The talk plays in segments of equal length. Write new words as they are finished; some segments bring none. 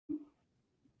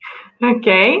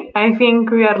Okay, I think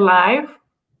we are live.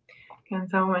 Can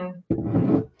someone?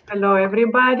 Hello,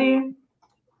 everybody.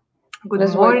 Good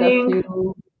Let's morning. Wait a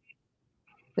few.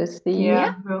 Let's see.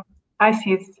 Yeah, well, I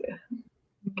see it's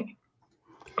okay.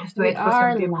 Just wait for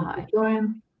some people to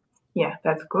join. Yeah,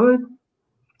 that's good.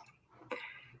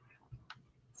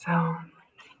 So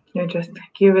you just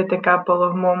give it a couple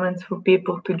of moments for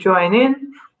people to join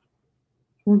in.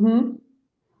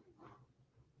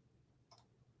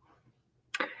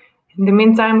 In the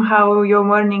meantime, how your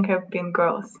morning have been,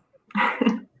 girls?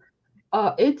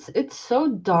 It's so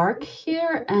dark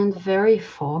here and very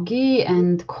foggy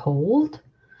and cold.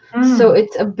 So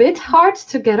it's a bit hard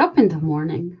to get up in the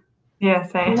morning.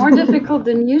 Yes, More difficult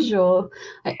than usual.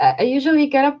 I usually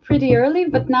get up pretty early,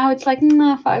 but now it's like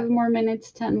 5 more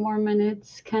minutes, 10 more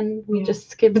minutes. Can we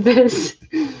just skip this?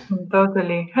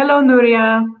 Totally. Hello,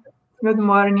 Nuria. Good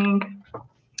morning.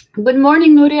 Good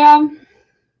morning, Nuria.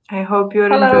 I hope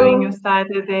you're enjoying your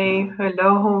Saturday.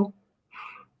 Hello.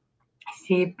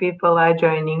 See people are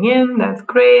joining in. That's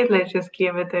great. Let's just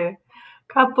give it a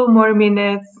couple more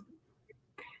minutes.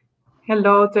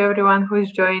 Hello to everyone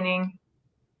who's joining.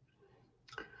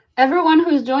 Everyone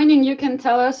who's joining, you can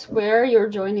tell us where you're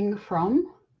joining from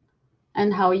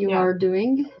and how you are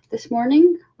doing this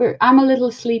morning. I'm a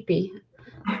little sleepy.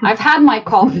 I've had my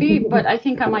coffee, but I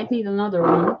think I might need another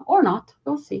one or not.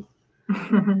 We'll see.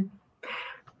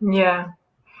 Yeah.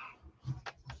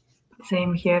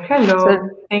 Same here. Hello.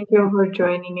 Thank you for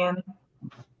joining in.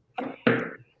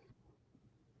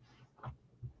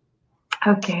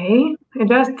 Okay,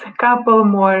 just a couple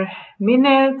more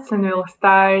minutes and we'll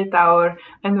start our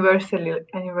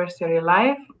anniversary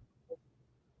live.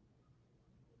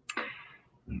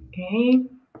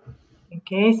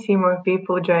 Okay, see more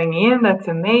people joining in. That's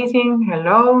amazing.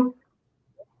 Hello.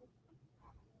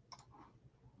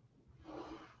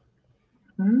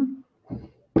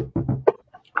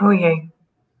 Okay.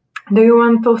 Do you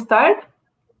want to start?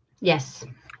 Yes.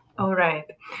 All right.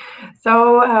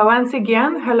 So once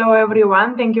again, hello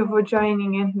everyone. Thank you for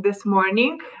joining in this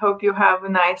morning. Hope you have a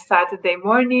nice Saturday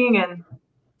morning and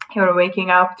you're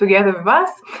waking up together with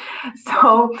us.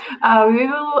 So we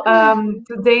will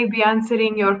today be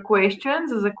answering your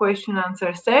questions as a question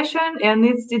answer session, and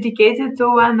it's dedicated to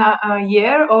 1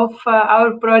 year of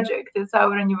our project. It's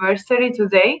our anniversary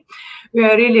today. We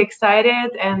are really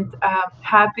excited and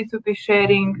happy to be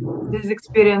sharing this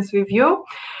experience with you.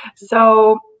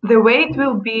 So the way it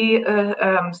will be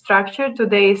structured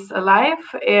today's live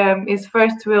is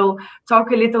first we'll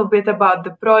talk a little bit about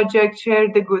the project, share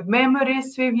the good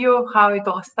memories with you, how it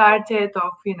all started,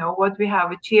 of what we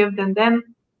have achieved, and then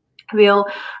we'll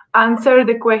answer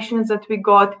the questions that we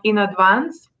got in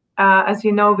advance. As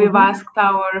you know, we've asked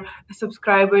our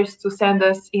subscribers to send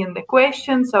us in the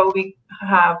questions, so we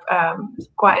have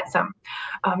quite some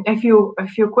a few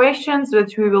questions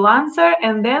that we will answer,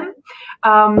 and then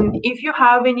if you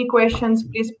have any questions,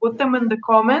 please put them in the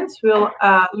comments. We'll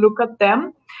look at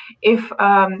them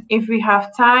if we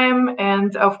have time,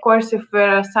 and of course if there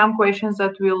are some questions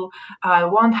that we'll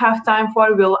won't have time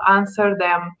for, we'll answer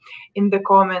them in the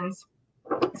comments.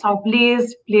 So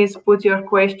please put your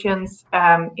questions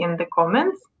in the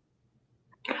comments.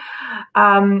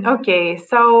 Okay,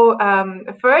 so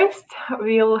first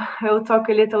we'll talk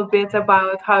a little bit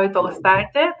about how it all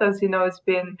started. As you know, it's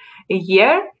been a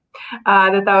year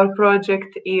that our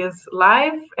project is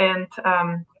live, and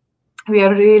we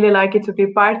are really lucky to be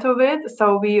part of it.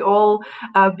 So we all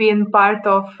been part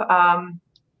of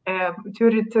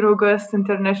Turid Rugaas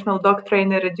International Dog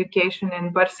Trainer Education in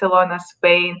Barcelona,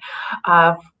 Spain,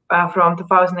 from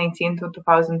 2018 to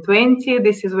 2020.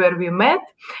 This is where we met,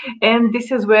 and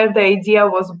this is where the idea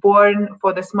was born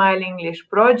for the Smiling Leash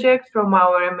Project from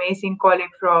our amazing colleague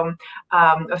from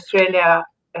Australia,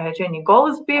 Jenny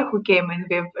Goldsby, who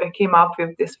came up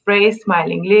with this phrase,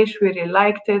 Smiling Leash. We really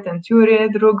liked it, and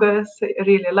Turid Rugaas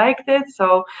really liked it.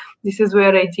 So this is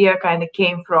where the idea kind of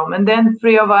came from. And then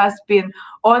 3 of us been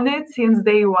on it since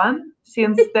day one,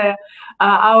 since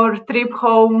our trip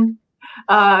home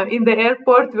in the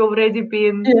airport. We've already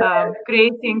been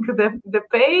creating the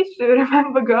page. Do you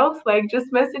remember, girls? Like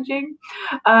just messaging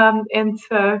and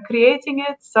creating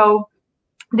it. So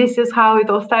this is how it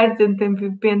all started, and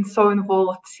we've been so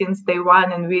involved since day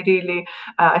one, and we really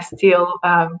still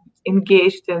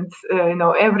engaged, and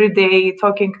every day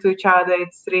talking to each other.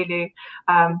 It's really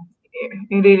a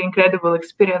really incredible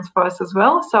experience for us as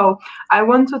well. So I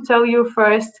want to tell you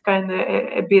first kind of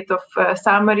a bit of a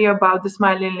summary about the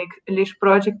Smiling Leash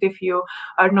Project if you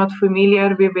are not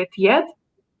familiar with it yet.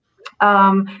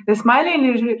 The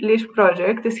Smiling Leash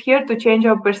Project is here to change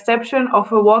our perception of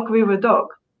a walk with a dog.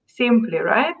 simply,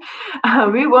 right?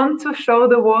 We want to show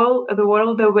the world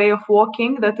a way of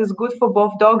walking that is good for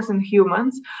both dogs and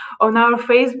humans. On our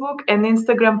Facebook and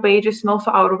Instagram pages and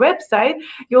also our website,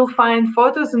 you'll find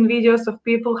photos and videos of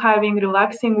people having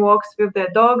relaxing walks with their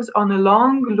dogs on a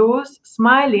long, loose,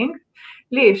 smiling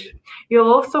leash.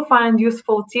 You'll also find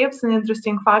useful tips and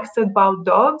interesting facts about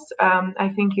dogs. I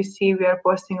think you see we are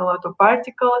posting a lot of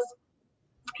articles.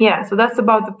 Yeah, so that's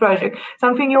about the project.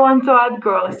 Something you want to add,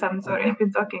 girls? I'm sorry, I've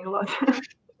been talking a lot.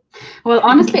 Well,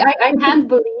 honestly, I can't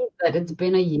believe that it's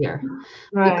been a year,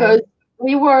 because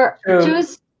we were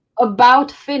just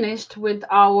about finished with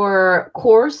our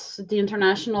course, the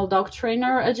International Dog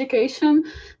Trainer Education.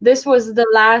 This was the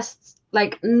last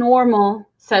like normal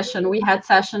session. We had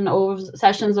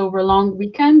sessions over long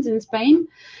weekends in Spain.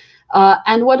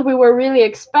 And what we were really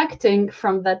expecting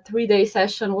from that 3-day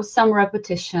session was some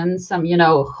repetition, some,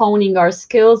 honing our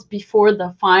skills before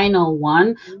the final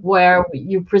one, where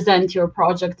you present your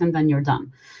project and then you're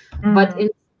done. But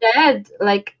instead,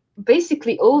 like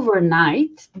basically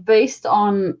overnight, based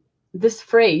on this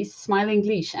phrase, smiling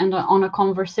leash, and on a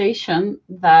conversation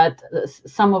that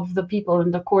some of the people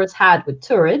in the course had with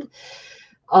Turid,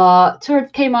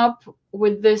 Turid came up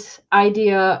with this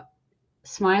idea: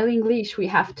 smiling leash, we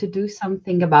have to do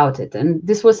something about it. And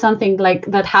this was something like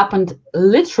that happened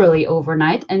literally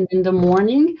overnight, and in the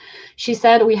morning she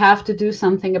said, we have to do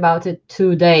something about it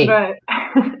today. Right.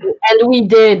 And we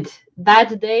did.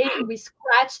 That day we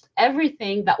scratched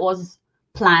everything that was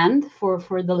planned for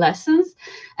the lessons,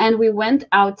 and we went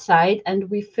outside and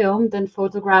we filmed and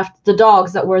photographed the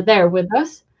dogs that were there with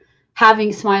us,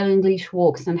 having smiling leash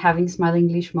walks and having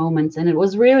smiling leash moments. And it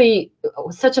was really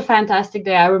such a fantastic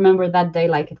day. I remember that day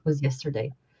like it was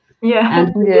yesterday. Yeah.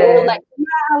 And we were like,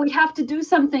 yeah, we have to do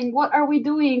something. What are we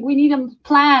doing? We need a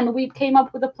plan. We came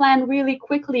up with a plan really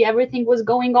quickly. Everything was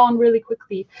going on really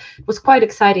quickly. It was quite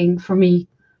exciting for me,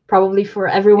 probably for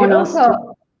everyone else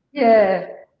too. Yeah,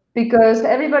 because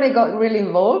everybody got really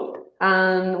involved,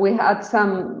 and we had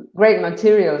some great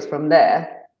materials from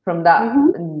that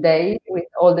day, with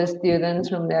all the students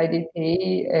from the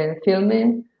IDT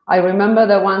filming. I remember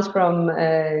the ones from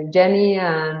Jenny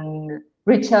and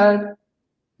Richard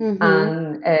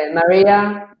and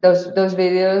Maria. Those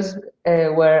videos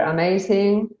were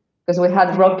amazing, because we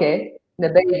had Rocket, the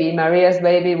baby. Maria's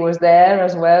baby was there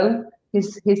as well.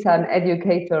 He's an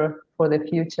educator for the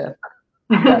future.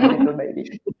 That little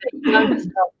baby.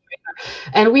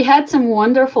 And we had some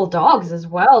wonderful dogs as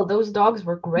well. Those dogs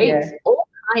were great. Yeah. All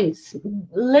kinds,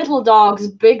 little dogs,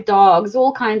 big dogs,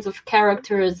 all kinds of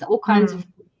characters, all kinds of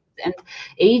and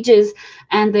ages,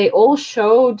 and they all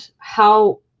showed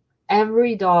how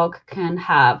every dog can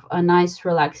have a nice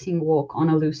relaxing walk on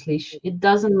a loose leash. It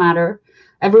doesn't matter.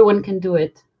 Everyone can do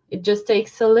it. It just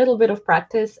takes a little bit of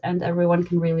practice, and everyone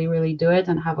can really, really do it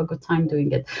and have a good time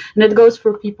doing it. And it goes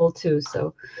for people too.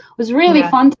 So it was really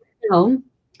fun to film.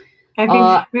 I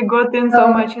think we got in so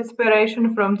much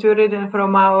inspiration from Turid and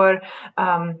from our,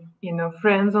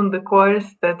 friends on the course,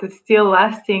 that it's still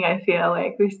lasting. I feel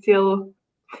like we still,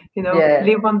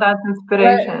 live on that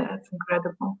inspiration. It's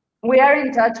incredible. We are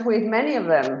in touch with many of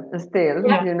them still.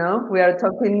 We are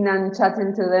talking and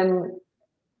chatting to them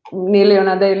nearly on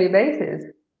a daily basis.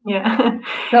 Yeah.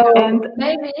 So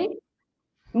maybe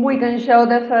we can show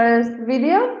the first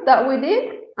video that we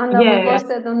did and that we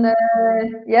posted on the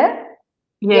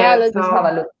let's have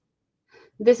a look.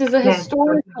 This is a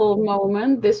historical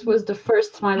moment. This was the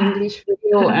first Smiling Leash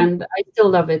video, and I still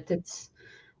love it. It's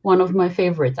one of my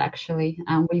favorites, actually,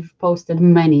 and we've posted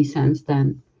many since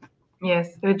then.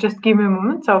 Yes, just give me a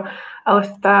moment. So I'll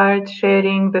start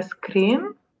sharing the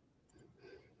screen.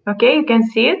 Okay, you can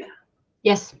see it?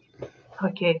 Yes.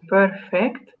 Okay,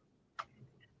 perfect.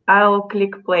 I'll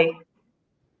click play.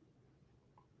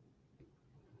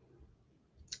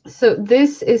 So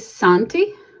this is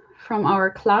Santi from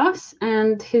our class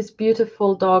and his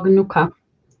beautiful dog Nuka.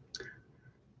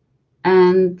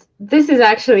 And this is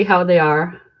actually how they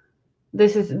are.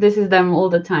 This is them all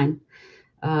the time.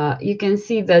 You can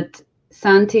see that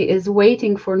Santi is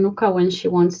waiting for Nuka when she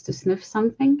wants to sniff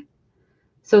something.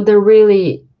 So they're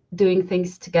really doing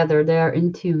things together. They are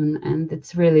in tune, and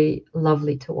it's really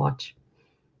lovely to watch.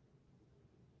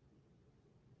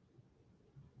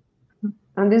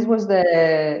 And this was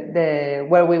the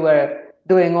where we were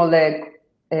doing all the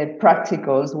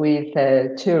practicals with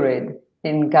Turid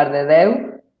in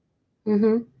Cardedeu.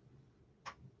 And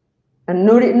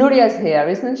Nuria's here,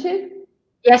 isn't she?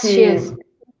 Yes, she is.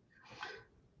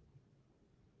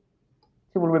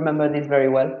 She will remember this very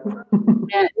well.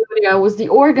 Yeah, Nuria was the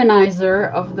organizer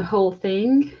of the whole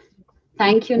thing.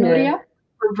 Thank you, Nuria,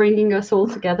 for bringing us all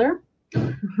together.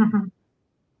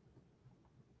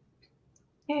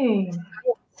 Hey.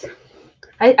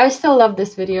 I still love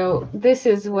this video. This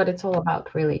is what it's all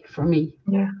about, really, for me.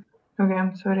 Yeah. Okay,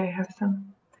 I'm sorry, I have some.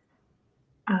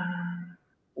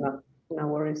 No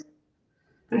worries.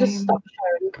 Just stop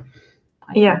sharing.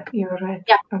 Yeah, you're right.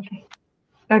 Yeah. Okay.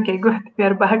 Okay, good. We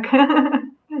are back.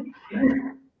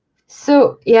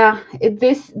 So yeah,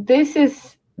 this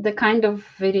is the kind of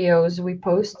videos we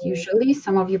post usually.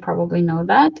 Some of you probably know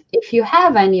that. If you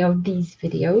have any of these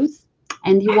videos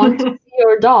and you want to see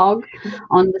your dog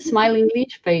on the Smiling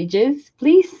Leash pages,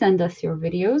 please send us your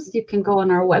videos. You can go on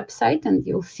our website and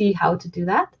you'll see how to do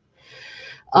that.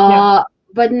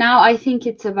 But now I think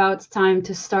it's about time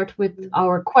to start with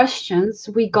our questions.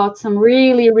 We got some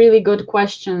really, really good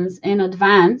questions in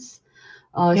advance.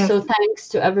 So thanks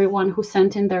to everyone who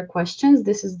sent in their questions.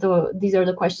 These are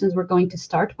the questions we're going to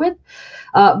start with.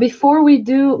 Before we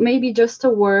do, maybe just a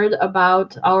word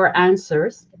about our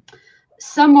answers.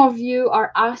 Some of you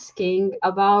are asking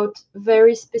about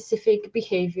very specific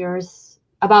behaviors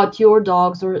about your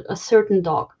dogs or a certain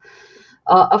dog.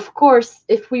 Of course,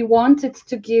 if we wanted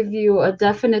to give you a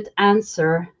definite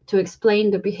answer to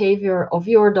explain the behavior of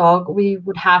your dog, we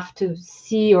would have to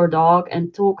see your dog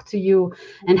and talk to you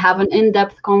and have an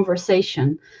in-depth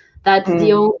conversation. That's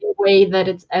the only way that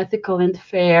it's ethical and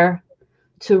fair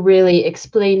to really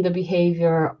explain the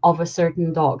behavior of a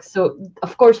certain dog. So,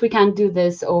 of course, we can't do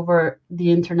this over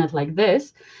the internet like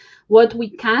this. What we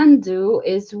can do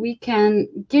is we can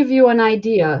give you an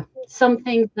idea, some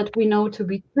things that we know to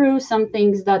be true, some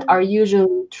things that are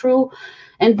usually true.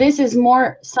 And this is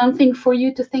more something for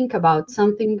you to think about,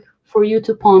 something for you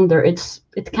to ponder. It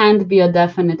can't be a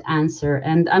definite answer.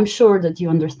 And I'm sure that you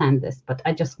understand this, but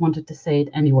I just wanted to say it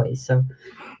anyway. So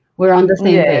we're on the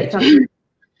same page. Some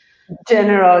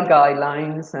general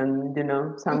guidelines and,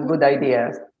 some good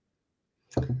ideas.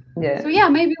 Yeah. So yeah,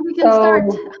 maybe we can start.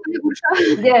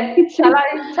 Yeah. Shall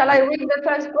I read the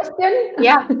first question?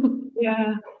 Yeah.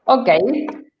 Yeah. Okay.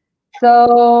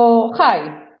 So,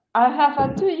 hi. I have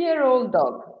a 2-year-old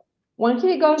dog. When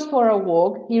he goes for a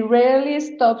walk, he rarely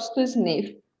stops to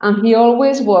sniff and he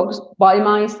always walks by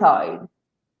my side.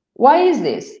 Why is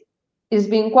this? It's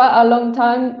been quite a long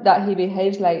time that he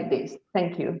behaves like this.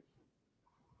 Thank you.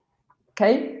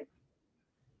 Okay.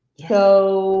 Yes.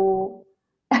 So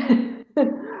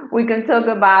we can talk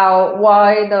about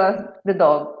why the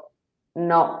dog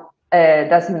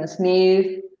doesn't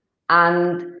sniff,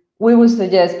 and we would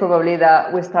suggest probably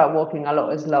that we start walking a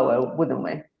lot slower, wouldn't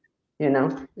we?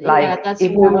 Like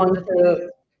if we want to,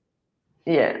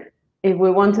 if we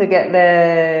want to get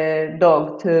the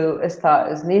dog to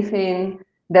start sniffing,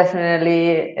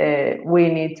 definitely we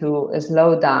need to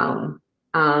slow down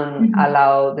and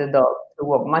allow the dog to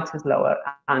walk much slower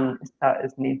and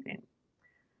start sniffing.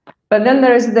 But then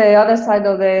there is the other side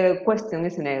of the question,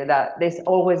 isn't it? That there's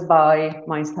always by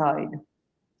my side.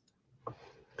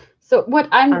 So what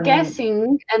I'm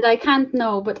guessing, and I can't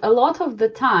know, but a lot of the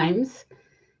times,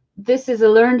 this is a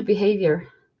learned behavior.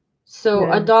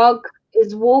 So a dog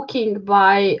is walking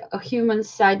by a human's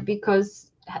side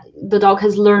because the dog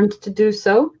has learned to do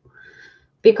so.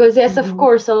 Because yes, of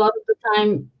course, a lot of the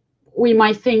time we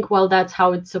might think, well, that's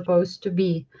how it's supposed to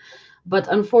be. But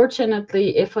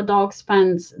unfortunately, if a dog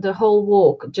spends the whole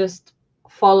walk just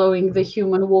following the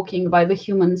human, walking by the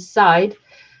human's side,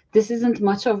 this isn't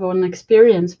much of an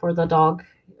experience for the dog.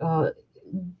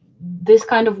 This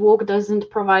kind of walk doesn't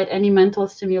provide any mental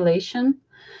stimulation,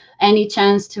 any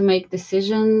chance to make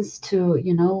decisions, to,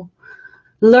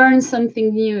 learn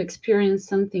something new, experience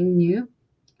something new.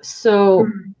 So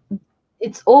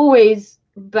it's always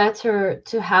better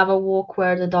to have a walk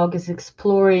where the dog is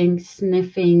exploring,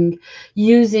 sniffing,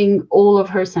 using all of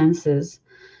her senses.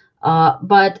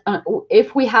 But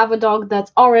if we have a dog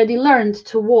that's already learned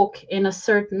to walk in a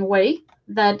certain way,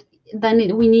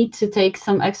 we need to take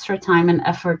some extra time and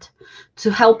effort to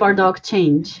help our dog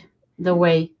change the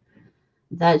way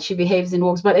that she behaves in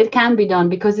walks. But it can be done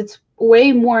because it's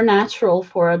way more natural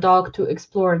for a dog to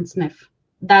explore and sniff.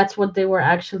 That's what they were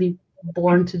actually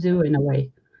born to do in a way.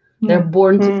 They're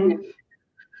born to sniff.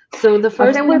 So the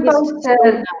first thing is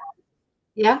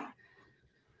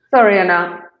Sorry,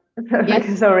 Anna.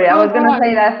 Yes. Sorry, I was going to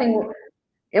say that I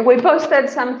think we posted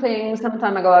something some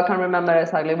time ago. I can't remember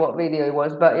exactly what video it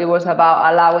was, but it was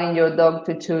about allowing your dog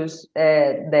to choose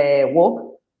the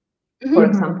walk, for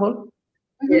example.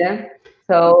 Yeah.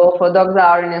 So for dogs that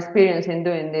are inexperienced in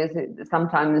doing this,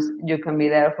 sometimes you can be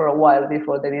there for a while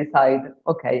before they decide,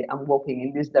 okay, I'm walking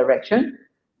in this direction.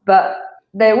 But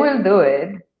they will do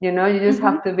it. You just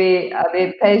have to be a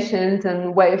bit patient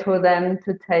and wait for them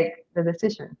to take the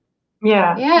decision.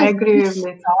 Yeah, I agree with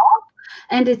it.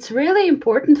 And it's really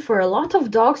important for a lot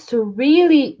of dogs to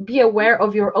really be aware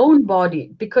of your own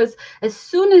body, because as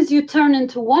soon as you turn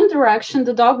into one direction,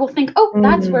 the dog will think, oh,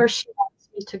 that's where she wants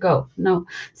me to go. No.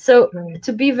 So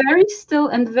to be very still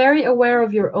and very aware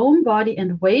of your own body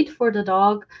and wait for the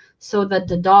dog, so that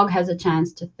the dog has a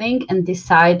chance to think and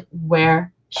decide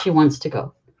where she wants to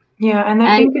go. Yeah, and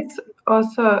I think it's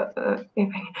also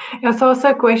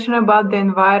a question about the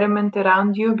environment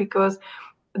around you, because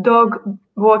dog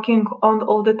walking on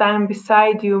all the time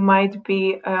beside you might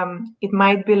be it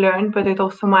might be learned, but it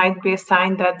also might be a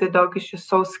sign that the dog is just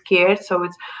so scared, so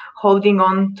it's holding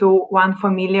on to one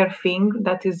familiar thing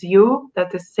that is you,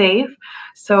 that is safe.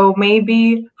 So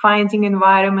maybe finding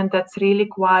environment that's really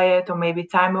quiet, or maybe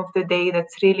time of the day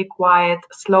that's really quiet,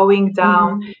 slowing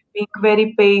down, being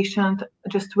very patient,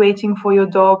 just waiting for your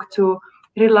dog to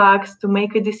relax, to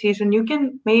make a decision. You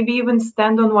can maybe even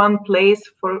stand on one place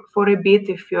for a bit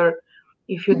if your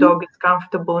dog is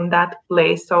comfortable in that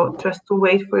place. So just to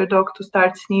wait for your dog to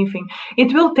start sniffing.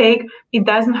 It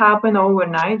doesn't happen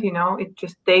overnight, it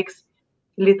just takes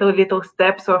little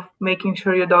steps of making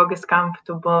sure your dog is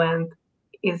comfortable and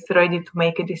is ready to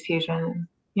make a decision.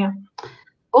 Yeah.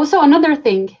 Also, another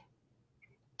thing,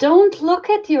 don't look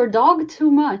at your dog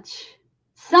too much.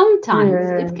 Sometimes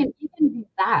it can even be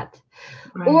that.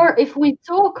 Right. Or if we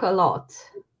talk a lot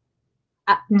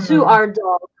to our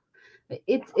dog,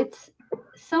 it's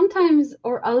sometimes,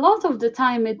 or a lot of the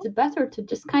time, it's better to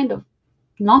just kind of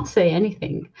not say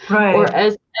anything. Right. Or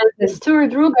as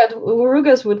Turid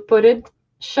Rugaas would put it,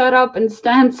 shut up and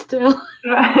stand still.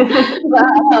 Right.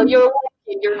 Well,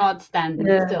 you're not standing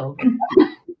still.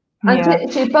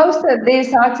 And she posted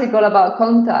this article about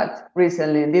contact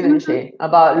recently, didn't she?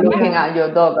 About looking at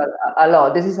your dog a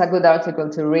lot. This is a good article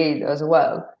to read as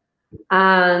well.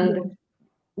 And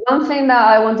one thing that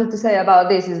I wanted to say about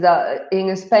this is that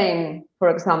in Spain, for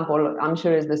example, I'm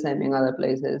sure it's the same in other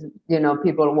places,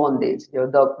 people want this, your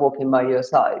dog walking by your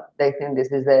side. They think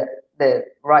this is the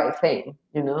right thing,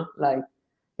 like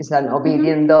it's an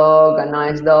obedient dog, a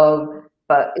nice dog,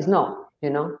 but it's not.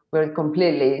 We're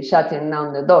completely shutting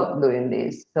down the dog doing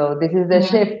this. So this is the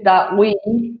shift that we,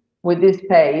 with this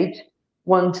page,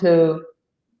 want to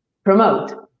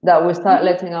promote, that we start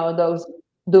letting our dogs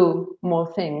do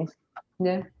more things.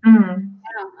 Yeah.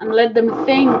 And let them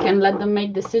think and let them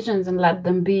make decisions and let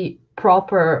them be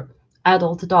proper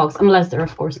adult dogs, unless they're,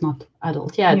 of course, not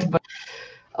adult yet. But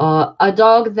a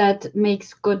dog that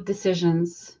makes good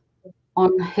decisions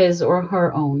on his or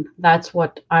her own. That's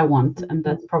what I want, and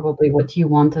that's probably what you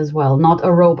want as well. Not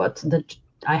a robot that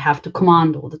I have to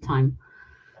command all the time.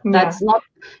 That's not,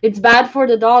 it's bad for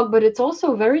the dog, but it's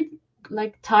also very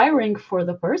tiring for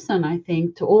the person, I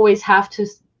think, to always have to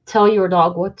tell your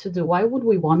dog what to do. Why would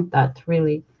we want that,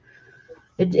 really?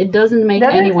 It doesn't make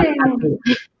anyone happy.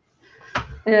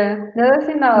 The other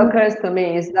thing that occurs to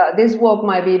me is that this walk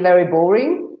might be very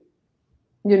boring.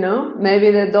 Maybe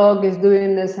the dog is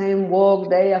doing the same walk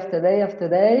day after day after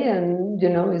day, and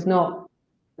it's not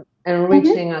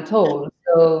enriching at all.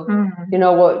 So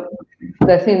what,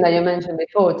 the thing that you mentioned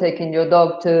before, taking your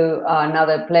dog to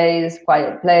another place,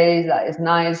 quiet place that is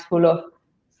nice, full of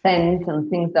scent and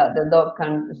things that the dog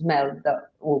can smell, that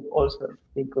will also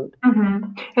be good.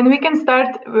 And we can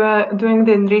start doing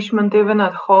the enrichment even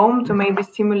at home to maybe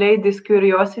stimulate this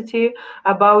curiosity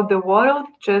about the world.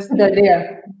 Just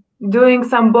doing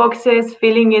some boxes,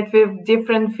 filling it with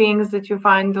different things that you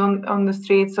find on the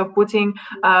street. So putting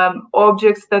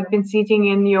objects that have been sitting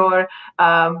in your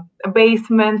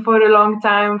basement for a long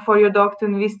time for your dog to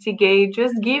investigate.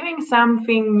 Just giving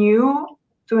something new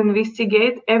to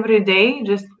investigate every day,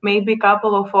 just maybe a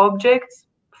couple of objects,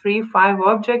 3-5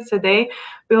 objects a day,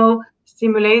 will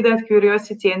stimulate that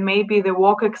curiosity, and maybe the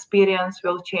walk experience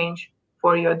will change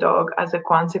for your dog as a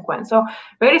consequence. So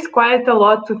there is quite a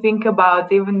lot to think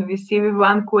about. Even we see with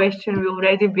one question, we've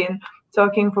already been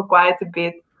talking for quite a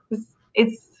bit.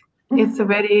 It's a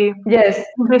very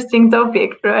interesting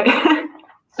topic, right?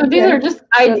 So these are just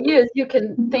ideas you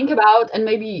can think about and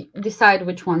maybe decide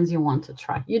which ones you want to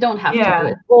try. You don't have to do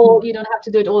it all. You don't have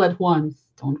to do it all at once.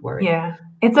 Don't worry. Yeah,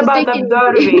 it's just about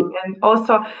observing and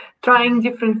also trying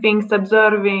different things,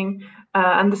 observing,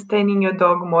 understanding your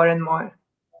dog more and more.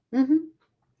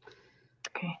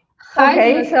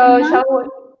 Okay, so shall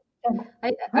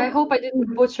we? I hope I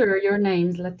didn't butcher your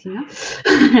names, Latina.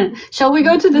 Shall we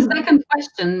go to the second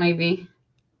question, maybe?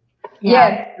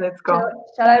 Yeah, let's go.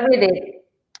 Shall I read it?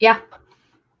 Yeah.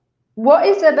 What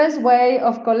is the best way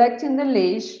of collecting the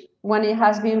leash when it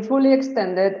has been fully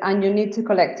extended and you need to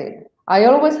collect it? I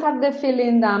always have the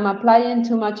feeling that I'm applying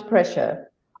too much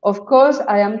pressure. Of course,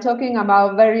 I am talking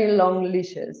about very long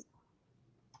leashes.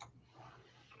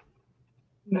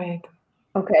 Right.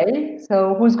 Okay,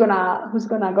 so who's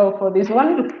gonna go for this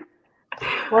one?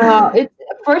 Well,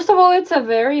 first of all, it's a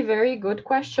very, very good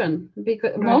question,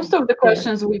 because most of the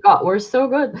questions we got were so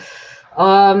good.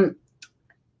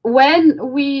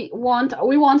 When we want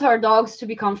our dogs to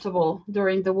be comfortable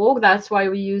during the walk, that's why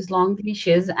we use long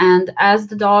leashes. And as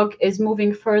the dog is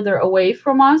moving further away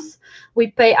from us, we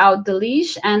pay out the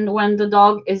leash, and when the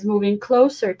dog is moving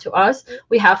closer to us,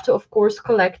 we have to, of course,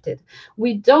 collect it.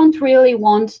 We don't really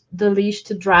want the leash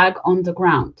to drag on the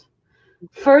ground.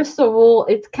 First of all,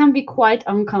 it can be quite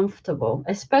uncomfortable,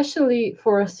 especially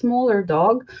for a smaller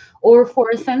dog or for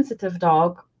a sensitive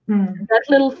dog. That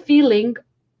little feeling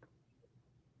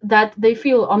that they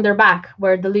feel on their back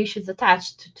where the leash is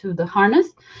attached to the harness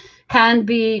can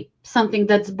be something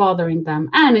that's bothering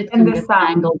them, and it can get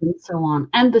tangled and so on.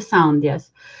 And the sound, yes.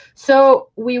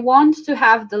 So we want to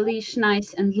have the leash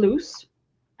nice and loose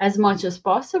as much as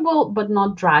possible, but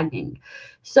not dragging.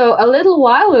 So a little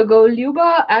while ago,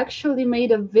 Luba actually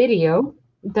made a video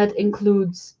that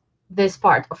includes this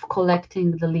part of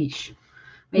collecting the leash.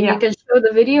 Maybe you can show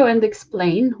the video and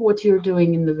explain what you're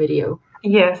doing in the video.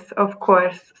 Yes, of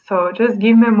course. So just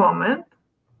give me a moment.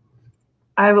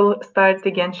 I will start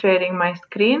again sharing my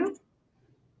screen.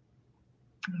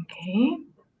 Okay.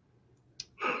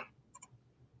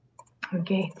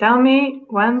 Okay, tell me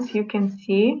once you can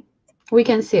see. We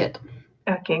can see it.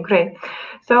 Okay, great.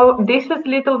 So this is a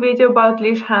little video about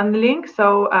leash handling.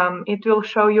 So it will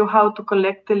show you how to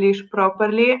collect the leash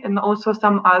properly and also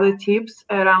some other tips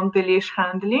around the leash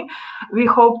handling. We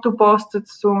hope to post it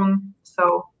soon,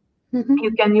 so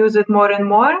you can use it more and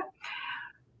more.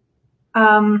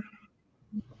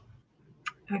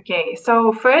 Okay,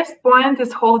 so first point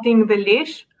is holding the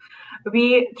leash.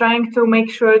 We trying to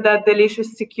make sure that the leash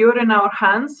is secure in our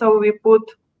hands. So we put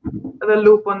the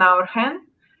loop on our hand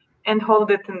and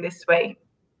hold it in this way.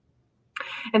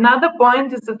 Another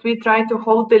point is that we try to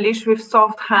hold the leash with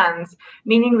soft hands,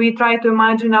 meaning we try to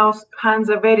imagine our hands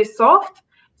are very soft,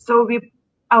 so we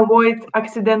avoid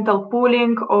accidental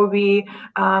pulling, or we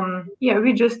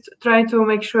just try to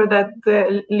make sure that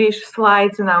the leash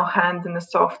slides in our hand in a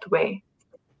soft way,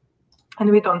 and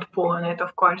we don't pull on it,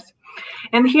 of course.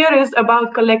 And here is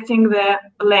about collecting the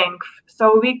length.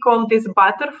 So we call this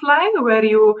butterfly, where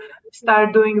you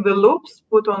start doing the loops,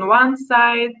 put on one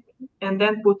side, and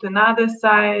then put another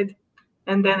side,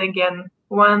 and then again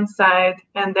one side,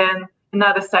 and then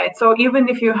another side. So even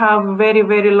if you have a very,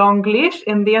 very long leash,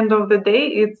 in the end of the day,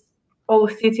 it's all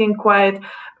sitting quite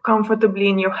comfortably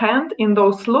in your hand in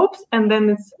those loops, and then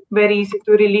it's very easy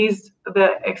to release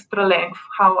the extra length,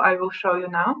 how I will show you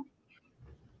now.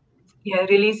 Yeah,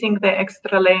 releasing the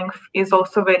extra length is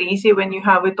also very easy when you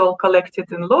have it all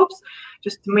collected in loops.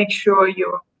 Just make sure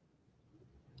you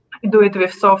do it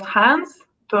with soft hands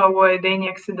to avoid any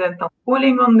accidental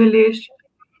pulling on the leash.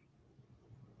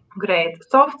 Great.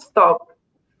 Soft stop.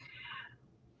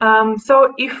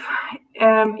 So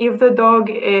if the dog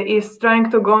is trying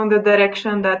to go in the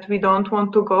direction that we don't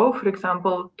want to go, for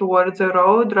example, towards a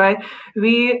road, right?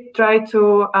 We try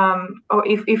to, or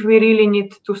if we really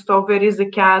need to stop, there is a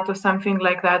cat or something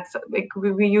like that. So, like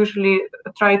we usually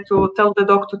try to tell the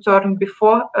dog to turn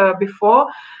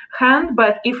beforehand,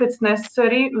 but if it's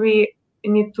necessary, we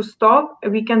need to stop.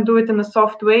 We can do it in a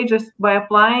soft way, just by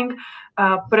applying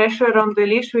pressure on the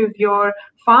leash with your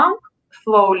thumb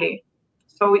slowly.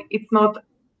 So it's not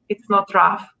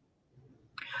rough.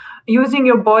 Using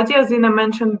your body, as Ina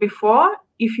mentioned before,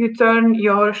 if you turn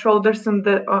your shoulders in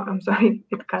the, I'm sorry,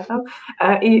 it cut out.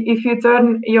 If you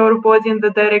turn your body in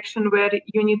the direction where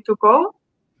you need to go,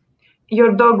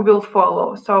 your dog will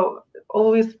follow. So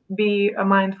always be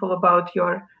mindful about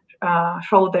your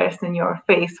shoulders and your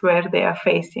face, where they are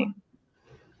facing.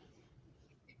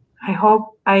 I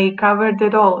hope I covered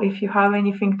it all. If you have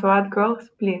anything to add, girls,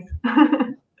 please.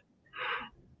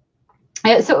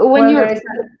 So when you're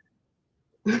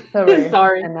sorry,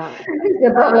 sorry,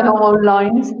 the problem on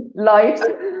lives.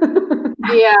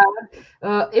 Yeah,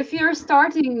 if you're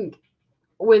starting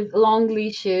with long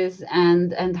leashes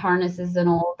and harnesses and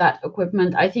all that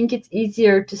equipment, I think it's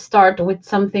easier to start with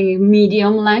something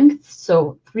medium length,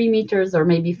 so 3 meters or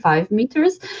maybe 5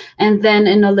 meters, and then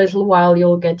in a little while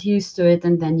you'll get used to it,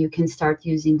 and then you can start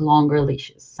using longer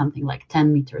leashes, something like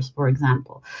 10 meters, for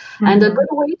example. And a good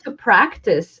way to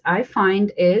practice, I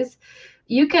find, is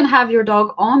you can have your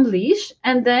dog on leash,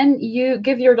 and then you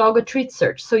give your dog a treat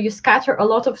search. So you scatter a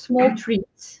lot of small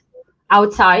treats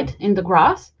outside in the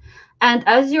grass, And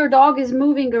as your dog is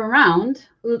moving around,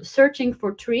 searching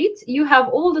for treats, you have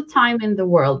all the time in the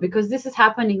world, because this is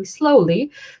happening slowly,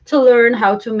 to learn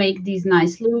how to make these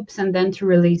nice loops and then to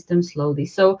release them slowly.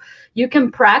 So you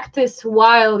can practice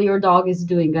while your dog is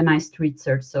doing a nice treat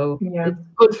search. So it's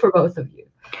good for both of you.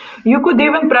 You could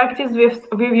even practice with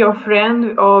your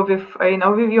friend or with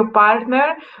with your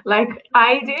partner, like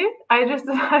I did. I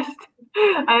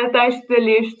attached the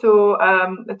leash to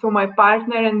my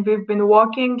partner, and we've been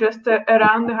walking just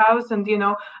around the house. And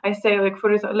I say, like,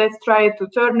 for example, let's try to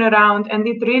turn around, and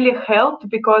it really helped,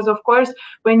 because of course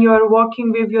when you are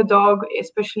walking with your dog,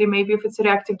 especially maybe if it's a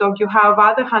reactive dog, you have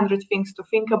other 100 things to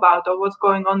think about or what's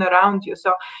going on around you.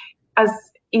 So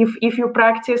if you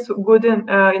practice good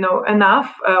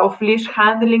enough of leash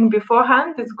handling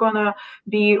beforehand, it's gonna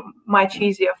be much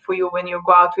easier for you when you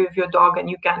go out with your dog, and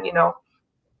you can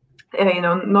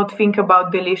not think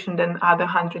about the leash and then other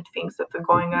 100 things that are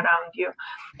going around you.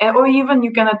 Or even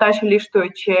you can attach a leash to a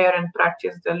chair and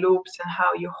practice the loops and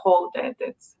how you hold it.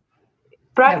 It's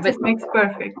practice makes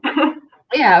perfect.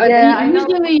 Yeah,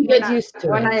 usually you get used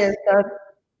to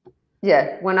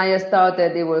it. When I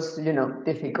started, it was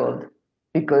difficult,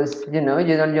 because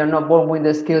you're not born with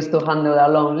the skills to handle a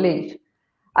long leash.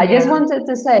 I just wanted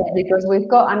to say, because we've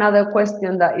got another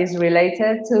question that is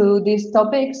related to this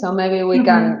topic, so maybe we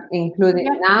can include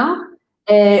it now,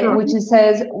 which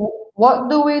says, what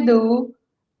do we do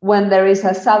when there is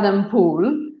a sudden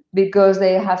pull because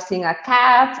they have seen a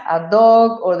cat, a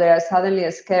dog, or they are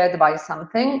suddenly scared by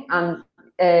something? And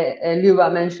Luba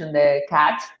mentioned the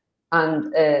cat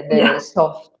and the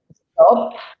soft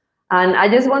stop. And I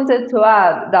just wanted to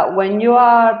add that when you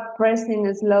are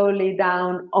pressing slowly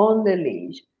down on the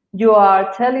leash, you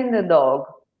are telling the dog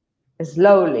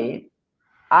slowly,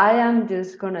 I am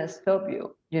just going to stop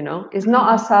you. It's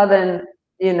not a sudden,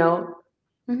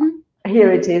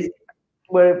 here it is.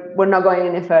 We're not going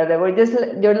any further.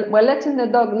 We're letting the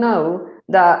dog know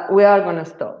that we are going to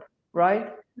stop,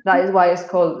 right? That is why it's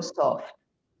called soft.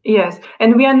 Yes,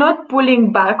 and we are not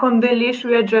pulling back on the leash,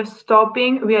 we are just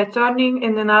stopping. We are turning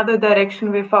in another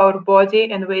direction with our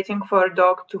body and waiting for a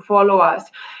dog to follow us.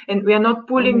 And we are not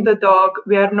pulling the dog,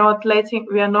 we are not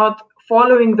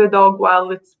following the dog while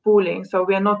it's pulling. So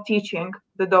we are not teaching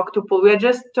the dog to pull. We are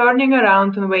just turning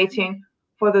around and waiting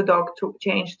for the dog to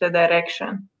change the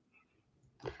direction.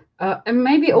 And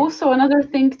maybe also another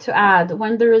thing to add,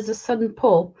 when there is a sudden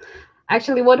pull,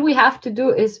 actually what we have to do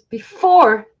is,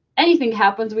 before anything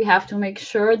happens, we have to make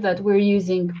sure that we're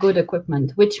using good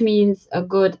equipment, which means a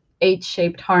good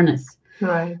H-shaped harness.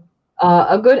 Right.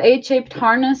 A good H-shaped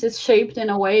harness is shaped in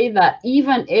a way that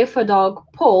even if a dog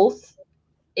pulls,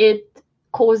 it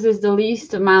causes the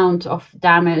least amount of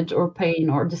damage or pain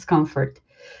or discomfort,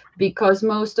 because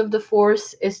most of the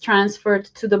force is transferred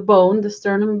to the bone, the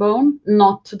sternum bone,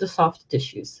 not to the soft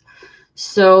tissues.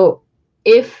 So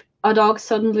if a dog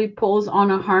suddenly pulls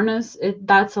on a harness,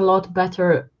 that's a lot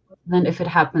better than if it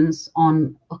happens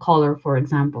on a collar, for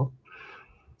example.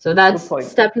 So that's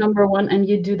step number one, and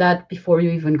you do that before you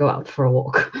even go out for a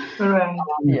walk. Right.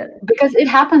 Because it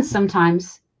happens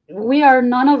sometimes.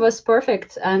 None of us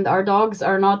perfect, and our dogs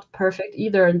are not perfect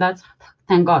either, and that's,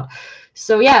 thank God.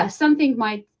 So yeah, something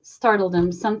might startle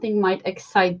them, something might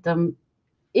excite them.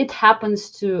 It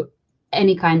happens to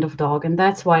any kind of dog, and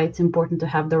that's why it's important to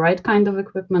have the right kind of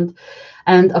equipment.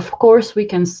 And of course we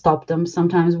can stop them.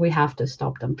 Sometimes we have to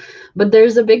stop them, but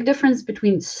there's a big difference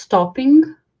between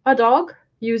stopping a dog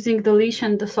using the leash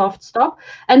and the soft stop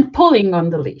and pulling on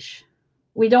the leash.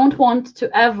 We don't want to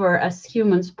ever, as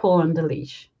humans, pull on the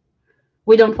leash.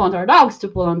 We don't want our dogs to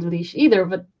pull on the leash either,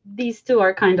 but these two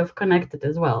are kind of connected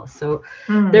as well. So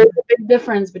there's a big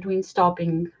difference between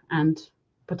stopping and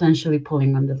potentially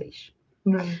pulling on the leash.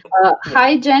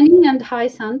 Hi, Jenny, and hi,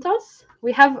 Santos.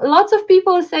 We have lots of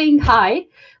people saying hi,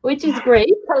 which is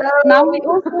great. Hello.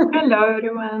 Hello,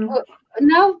 everyone.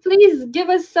 Now, please give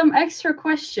us some extra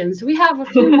questions. We have a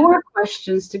few more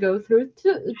questions to go through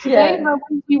today, but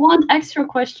we want extra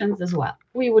questions as well.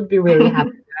 We would be really happy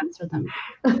to answer them.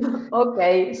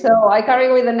 Okay, so I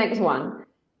carry with the next one.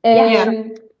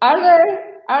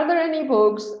 Are there any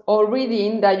books or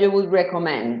reading that you would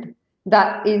recommend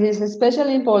that it is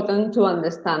especially important to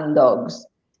understand dogs?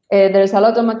 There's a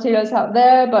lot of materials out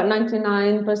there, but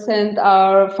 99%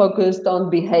 are focused on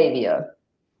behavior.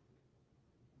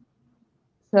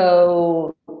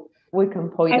 So we can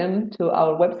point them to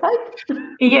our website.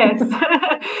 Yes,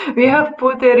 we have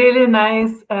put a really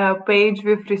nice page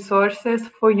with resources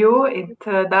for you. It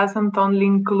doesn't only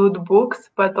include books,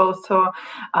 but also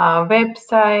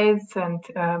websites and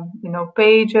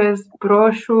pages,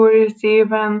 brochures,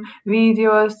 even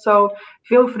videos. So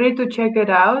feel free to check it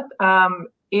out.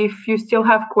 if you still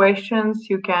have questions,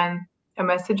 you can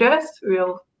message us.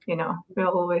 We'll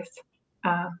always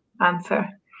answer.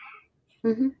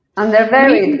 Mm-hmm. And they're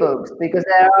varied books, because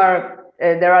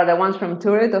there are the ones from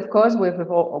Turid, of course, we've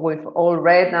all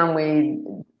read, and we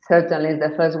certainly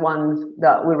the first ones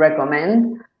that we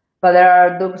recommend. But there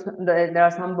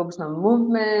are some books on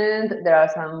movement, there are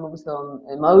some books on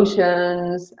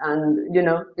emotions, and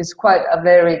it's quite a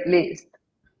varied list.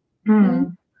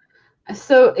 Mm.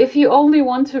 So if you only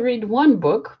want to read one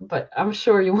book, but I'm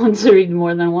sure you want to read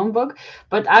more than one book,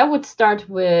 but I would start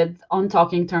with On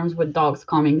Talking Terms with Dogs,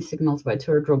 Calming Signals by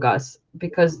Turid Rugaas,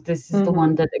 because this is the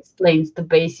one that explains the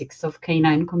basics of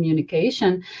canine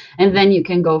communication, and then you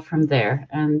can go from there.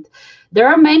 And there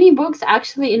are many books,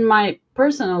 actually, in my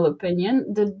personal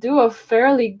opinion, that do a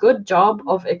fairly good job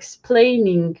of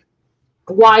explaining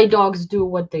why dogs do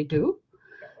what they do.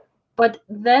 But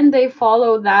then they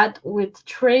follow that with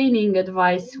training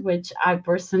advice, which I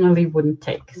personally wouldn't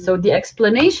take. So the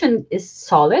explanation is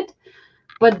solid.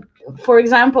 But for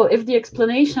example, if the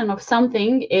explanation of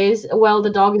something is, well,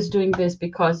 the dog is doing this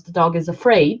because the dog is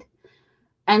afraid,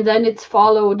 and then it's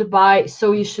followed by,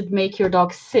 so you should make your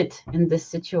dog sit in this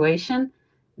situation,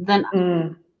 then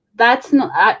that's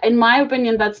not, in my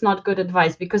opinion, that's not good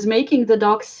advice, because making the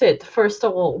dog sit, first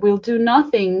of all, will do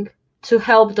nothing to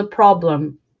help the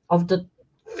problem of the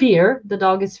fear the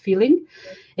dog is feeling.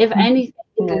 If anything,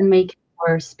 it will make it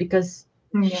worse, because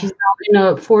she's now in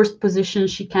a forced position.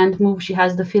 She can't move. She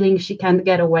has the feeling she can't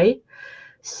get away.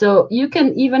 So you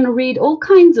can even read all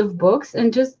kinds of books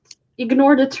and just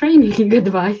ignore the training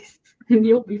advice, and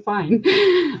you'll be fine,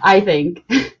 I think.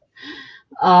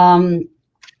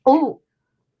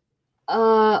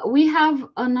 We have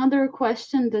another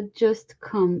question that just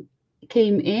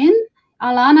came in.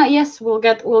 Alana, yes, we'll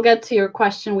get to your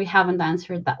question. We haven't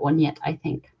answered that one yet, I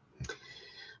think.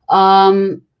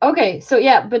 Okay, so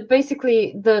yeah, but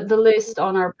basically the list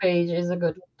on our page is a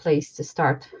good place to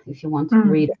start if you want to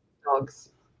read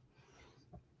dogs.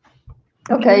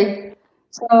 Okay,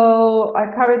 so I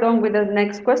carried on with the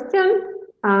next question.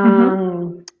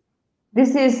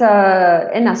 This is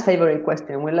Enna's favorite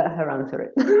question. We'll let her answer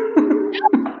it.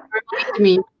 Remind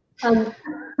me.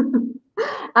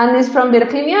 And it's from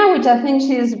Virginia, which I think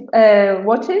she's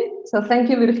watching. So thank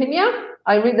you, Virginia.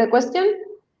 I read the question.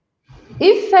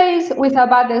 If faced with a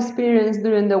bad experience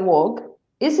during the walk,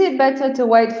 is it better to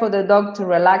wait for the dog to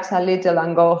relax a little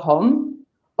and go home,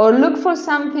 or look for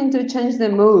something to change the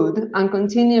mood and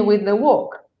continue with the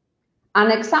walk?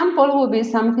 An example would be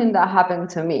something that happened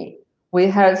to me. We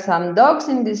heard some dogs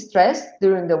in distress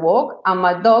during the walk, and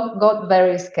my dog got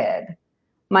very scared.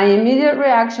 My immediate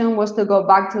reaction was to go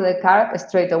back to the car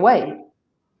straight away.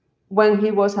 When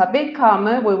he was a bit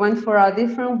calmer, we went for a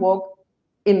different walk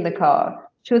in the car.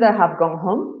 Should I have gone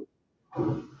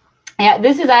home? Yeah,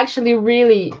 this is actually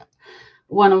really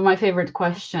one of my favorite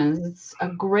questions. It's a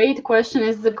great question.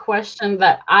 It's the question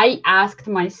that I asked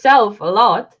myself a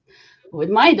lot with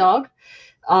my dog.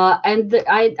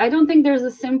 I don't think there's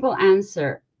a simple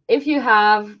answer. If you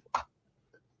have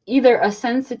either a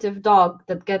sensitive dog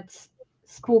that gets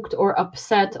spooked or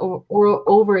upset or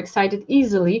overexcited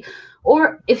easily,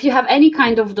 or if you have any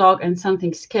kind of dog and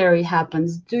something scary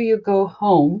happens, do you go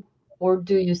home or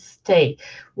do you stay?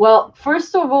 Well,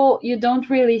 first of all, you don't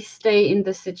really stay in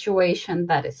the situation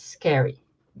that is scary.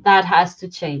 That has to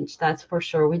change, that's for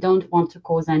sure. We don't want to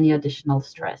cause any additional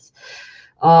stress.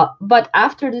 But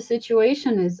after the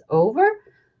situation is over,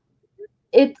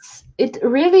 it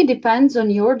really depends on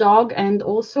your dog and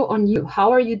also on you.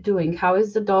 How are you doing? How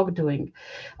is the dog doing?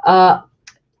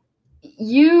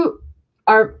 You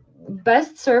are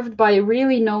best served by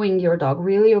really knowing your dog,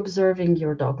 really observing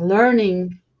your dog,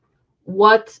 learning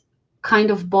what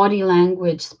kind of body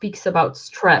language speaks about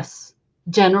stress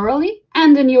generally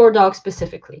and in your dog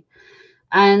specifically.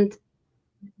 And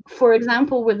for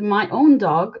example, with my own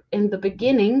dog, in the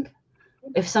beginning,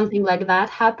 if something like that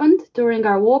happened during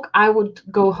our walk, I would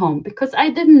go home because I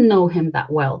didn't know him that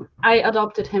well. I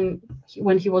adopted him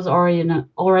when he was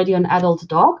already an adult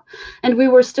dog, and we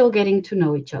were still getting to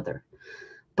know each other.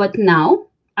 But now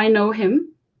I know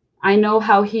him, I know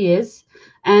how he is,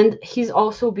 and he's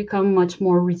also become much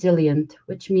more resilient,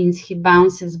 which means he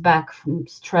bounces back from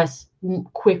stress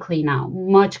quickly now,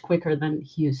 much quicker than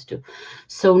he used to.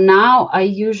 So now I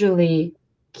usually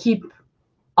keep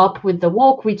up with the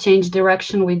walk. We change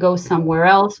direction, we go somewhere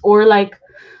else, or like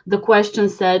the question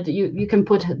said, you can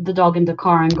put the dog in the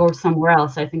car and go somewhere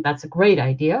else. I think that's a great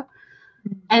idea,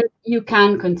 and you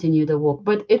can continue the walk,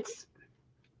 but it's,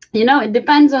 it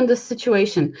depends on the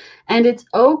situation, and it's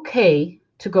okay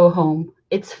to go home.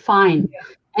 It's fine.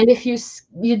 And if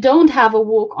you don't have a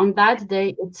walk on that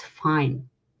day, it's fine.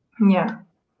 Yeah.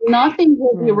 Nothing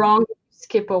will be wrong if you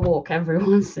skip a walk every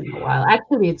once in a while.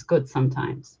 Actually, it's good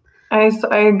sometimes. I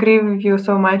agree with you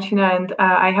so much, and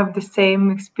I have the same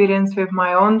experience with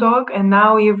my own dog. And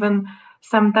now even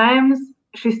sometimes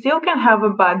she still can have a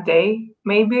bad day.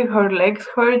 Maybe her legs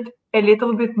hurt a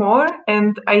little bit more,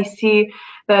 and I see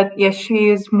that yes, she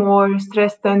is more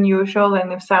stressed than usual.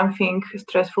 And if something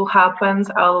stressful happens,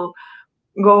 I'll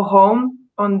go home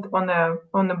on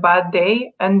a bad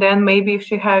day, and then maybe if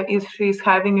she's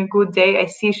having a good day, I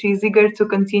see she's eager to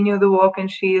continue the walk and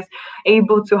she is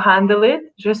able to handle it,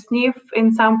 just sniff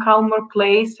in some calmer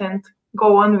place and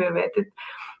go on with it.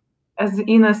 As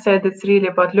Ina said, it's really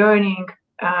about learning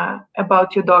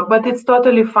about your dog, but it's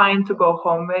totally fine to go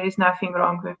home. There is nothing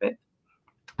wrong with it.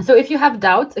 So if you have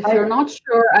doubts, if you're not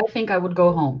sure, I think I would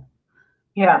go home.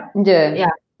 Yeah,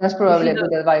 that's probably a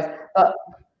good advice. But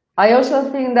I also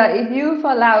think that if you've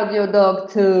allowed your dog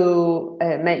to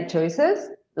make choices,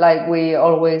 like we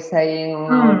always saying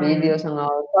on our videos and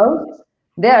our posts,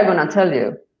 they are going to tell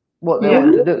you what they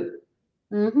want to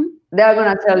do. They are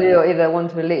going to tell you if they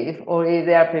want to leave or if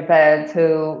they are prepared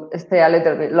to stay a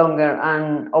little bit longer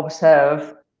and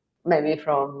observe, maybe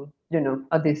from,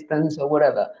 a distance or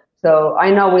whatever. So I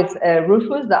know with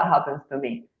Rufus, that happens to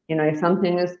me. If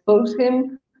something spokes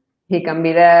him, he can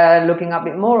be there looking a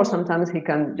bit more, or sometimes he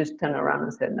can just turn around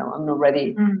and say, no, I'm not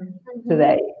ready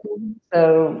today.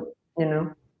 So,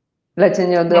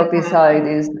 letting your dog decide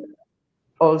is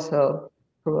also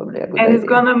probably a good idea. And it's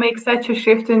going to make such a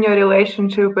shift in your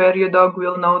relationship where your dog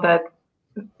will know that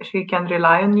she can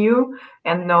rely on you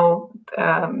and know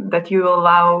that you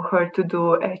allow her to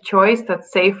do a choice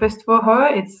that's safest for her.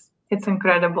 It's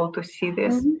incredible to see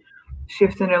this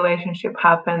shift in relationship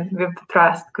happen with the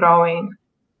trust growing.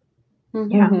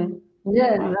 Yeah,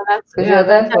 because you're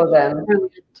there for them.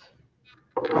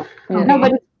 No,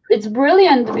 but it's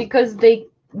brilliant because they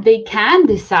can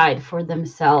decide for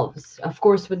themselves, of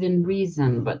course, within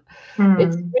reason. But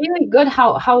it's really good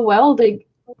how well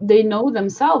they know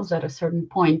themselves at a certain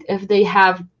point. If they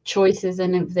have choices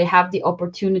and if they have the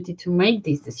opportunity to make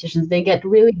these decisions, they get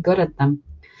really good at them.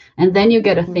 And then you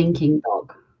get a thinking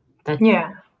dog that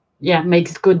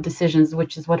makes good decisions,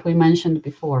 which is what we mentioned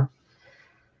before.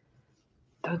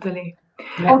 Totally.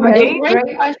 Yeah. Okay,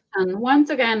 great question. Once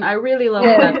again, I really love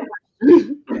that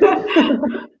question.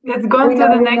 Let's go to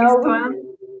the next one.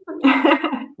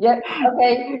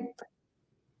 Okay.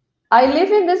 I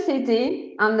live in the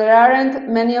city and there aren't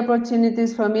many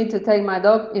opportunities for me to take my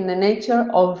dog in the nature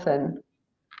often.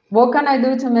 What can I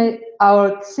do to make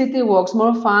our city walks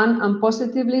more fun and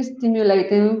positively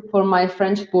stimulating for my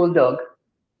French bulldog?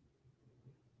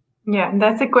 Yeah,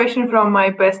 that's a question from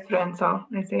my best friend. So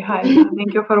I say hi.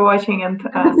 Thank you for watching and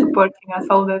supporting us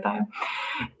all the time.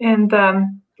 And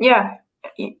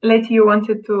Letty, you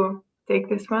wanted to take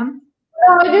this one?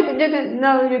 You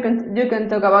can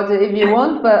talk about it if you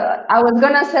want. But I was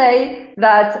gonna say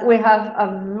that we have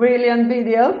a brilliant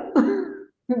video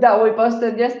that we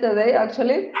posted yesterday,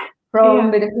 actually, from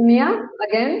Virginia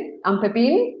again and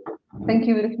Pepin. Thank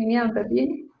you, Virginia and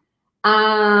Pepin.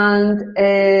 And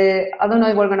I don't know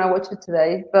if we're going to watch it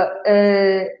today, but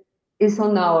it's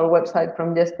on our website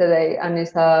from yesterday, and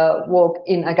it's a walk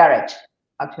in a garage,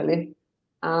 actually.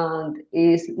 And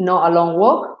it's not a long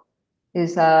walk.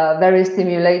 It's a very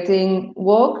stimulating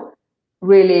walk,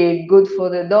 really good for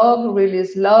the dog, really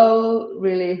slow,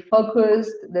 really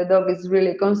focused. The dog is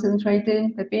really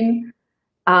concentrating, Pepin.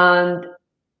 And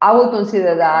I would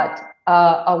consider that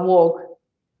a walk,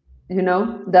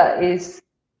 that is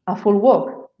a full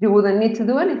walk. You wouldn't need to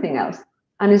do anything else.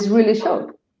 And it's really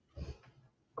short.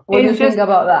 What do you think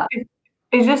about that?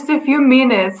 It's just a few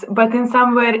minutes, but in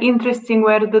somewhere interesting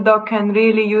where the dog can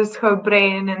really use her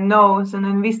brain and nose and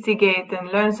investigate and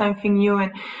learn something new.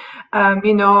 And,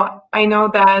 I know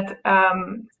that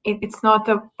it's not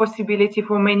a possibility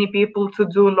for many people to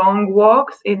do long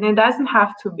walks. It doesn't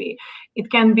have to be. It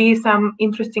can be some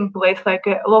interesting place like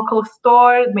a local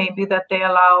store, maybe that they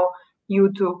allow you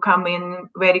to come in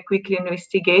very quickly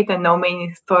investigate, and not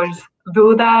many stores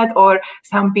do that, or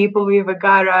some people with a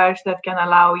garage that can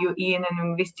allow you in and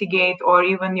investigate, or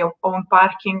even your own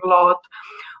parking lot,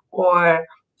 or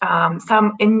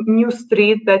some new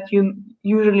street that you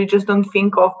usually just don't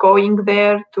think of going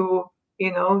there to,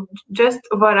 just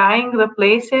varying the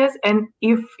places. And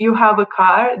if you have a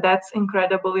car, that's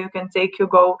incredible. You can take your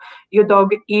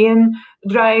dog in,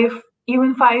 drive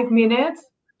even 5 minutes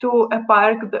to a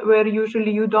park where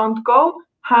usually you don't go,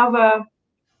 have a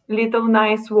little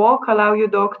nice walk, allow your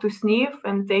dog to sniff,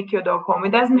 and take your dog home.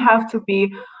 It doesn't have to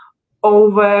be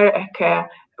over a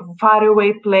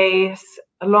faraway place.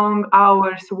 long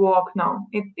hours walk. No,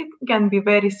 it can be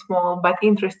very small but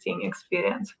interesting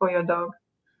experience for your dog.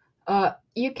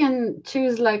 You can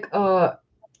choose like a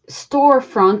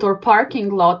storefront or parking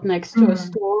lot next to a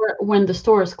store when the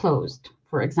store is closed,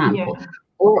 for example. Yeah.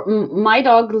 Or my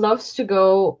dog loves to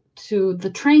go to the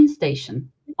train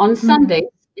station on Sundays.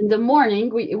 In the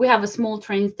morning, we have a small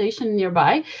train station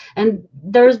nearby, and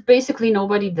there's basically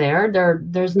nobody there.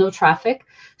 There's no traffic.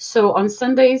 So on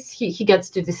Sundays, he gets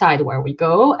to decide where we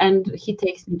go, and he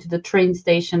takes me to the train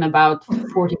station about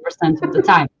 40% of the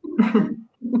time.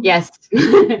 Yes,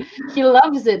 he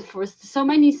loves it for so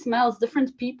many smells,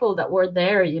 different people that were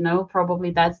there, you know,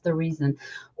 probably that's the reason.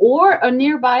 Or a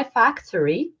nearby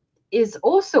factory is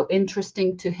also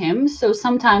interesting to him. So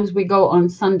sometimes we go on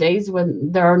Sundays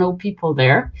when there are no people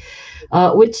there,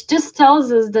 which just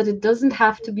tells us that it doesn't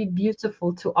have to be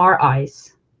beautiful to our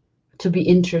eyes to be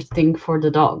interesting for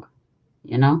the dog,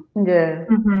 you know? Yeah.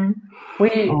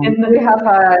 We have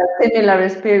a similar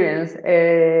experience.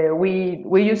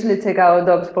 We usually take our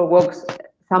dogs for walks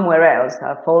somewhere else,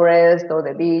 a forest or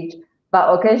the beach, but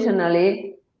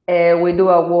occasionally we do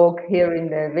a walk here in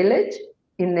the village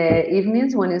in the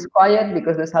evenings when it's quiet,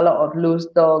 because there's a lot of loose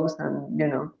dogs, and you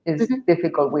know it's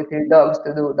difficult with your dogs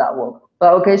to do that walk.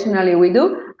 But occasionally we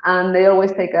do, and they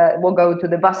always we'll go to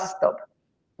the bus stop,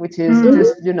 which is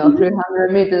just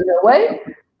 300 meters away.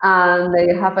 And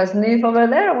they have a sniff over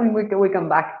there, and we come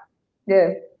back.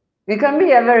 Yeah, it can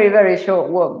be a very, very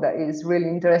short walk that is really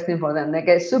interesting for them. They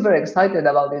get super excited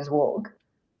about this walk,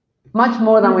 much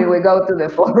more than when we go to the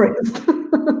forest.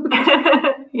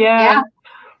 Yeah.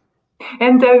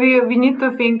 And we need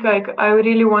to think, like, I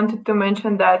really wanted to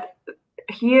mention that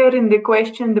here in the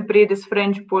question, the breed is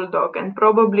French Bulldog, and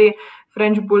probably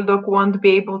French Bulldog won't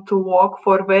be able to walk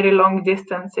for very long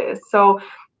distances. So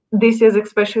this is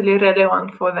especially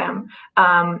relevant for them,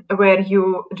 where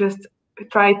you just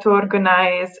try to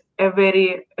organize a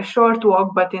short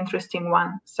walk but interesting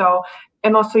one. So,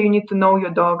 and also you need to know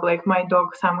your dog. Like my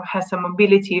dog has some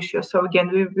mobility issues. So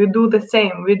again, we do the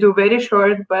same. We do very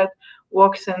short but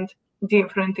walks and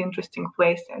different interesting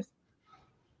places.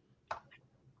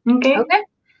 Okay.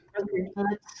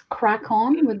 Let's crack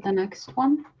on with the next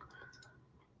one.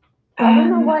 I don't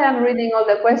know why I'm reading all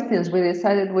the questions. We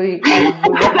decided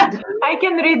I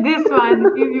can read this one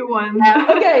if you want.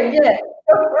 Okay, yeah.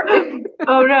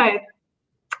 All right.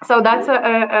 So that's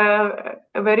a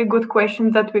very good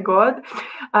question that we got.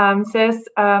 Says,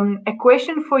 a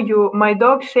question for you. My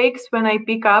dog shakes when I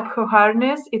pick up her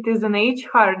harness. It is an H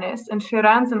harness, and she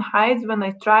runs and hides when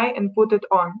I try and put it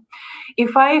on.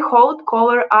 If I hold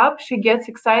collar up, she gets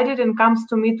excited and comes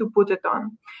to me to put it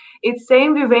on. It's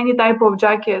same with any type of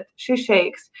jacket. She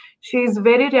shakes. She is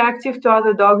very reactive to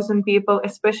other dogs and people,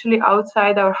 especially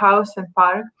outside our house and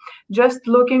park. Just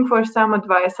looking for some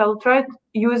advice. I'll try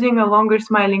using a longer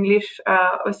smiling leash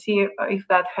or see if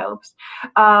that helps.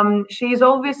 She is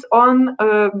always on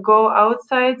go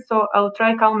outside, so I'll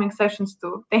try calming sessions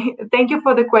too. Thank you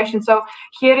for the question. So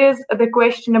here is the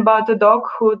question about a dog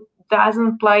who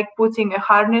doesn't like putting a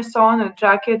harness on, a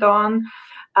jacket on,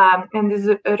 and is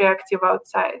reactive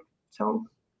outside. So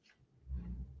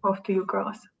off to you,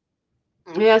 girls.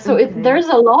 Yeah, so there's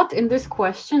a lot in this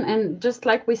question, and just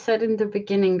like we said in the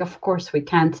beginning, of course, we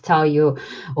can't tell you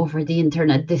over the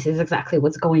internet this is exactly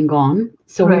what's going on,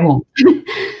 so we won't.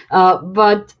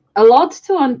 But a lot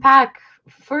to unpack.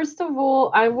 First of all,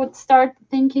 I would start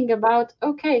thinking about,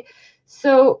 okay,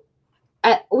 so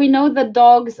we know that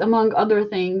dogs, among other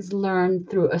things, learn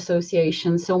through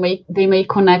association, so they may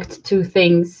connect two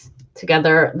things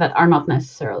together that are not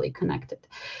necessarily connected.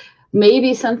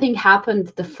 Maybe something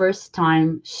happened the first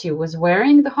time she was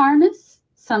wearing the harness,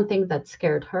 something that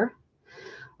scared her.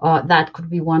 That could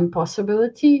be one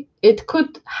possibility. It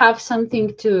could have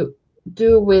something to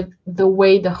do with the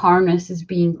way the harness is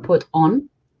being put on.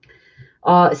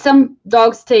 Some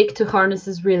dogs take to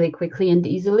harnesses really quickly and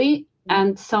easily,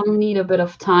 and some need a bit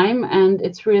of time, and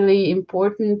it's really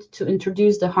important to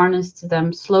introduce the harness to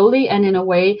them slowly and in a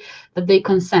way that they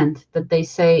consent, that they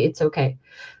say it's okay.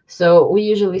 So we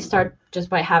usually start just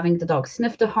by having the dog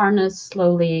sniff the harness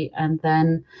slowly, and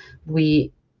then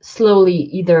we slowly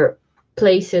either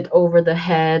place it over the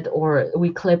head or we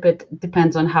clip it,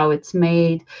 depends on how it's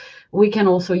made. We can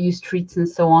also use treats and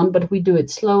so on, but we do it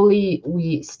slowly.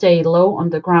 We stay low on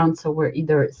the ground, so we're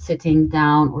either sitting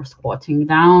down or squatting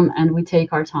down, and we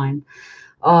take our time.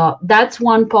 That's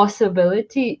one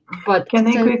possibility. But can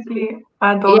I quickly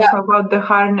add also about the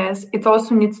harness? It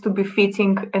also needs to be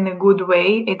fitting in a good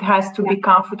way. It has to be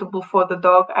comfortable for the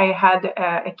dog. I had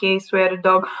a case where a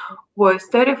dog was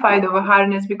terrified of a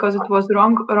harness because it was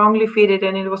wrongly fitted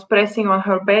and it was pressing on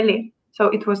her belly. So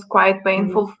it was quite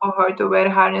painful for her to wear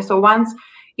a harness. So once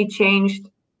it changed,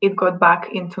 it got back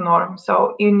into norm.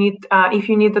 So you need, if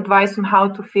you need advice on how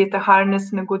to fit a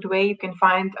harness in a good way, you can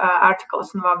find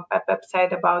articles on our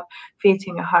website about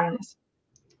fitting a harness.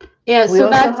 Yeah, we so also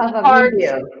that's have a part.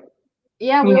 video.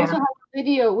 Yeah, we also have a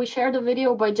video. We shared a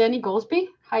video by Jenny Goldsby.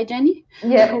 Hi, Jenny.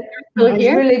 Yeah, Still it's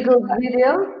here. really good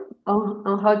video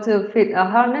on how to fit a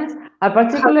harness. I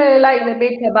particularly like the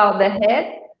bit about the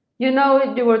head. You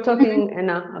know, you were talking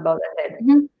enough about the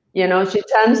head. You know, she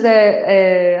turns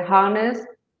the harness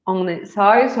on the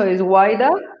side so it's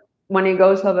wider when it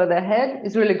goes over the head.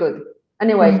 It's really good.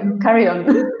 Anyway, carry on.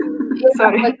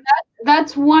 Sorry. But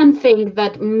that's one thing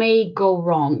that may go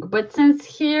wrong. But since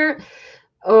here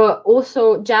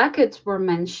also jackets were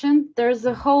mentioned, there's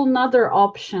a whole nother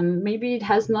option. Maybe it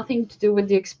has nothing to do with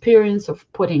the experience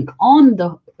of putting on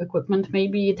the equipment.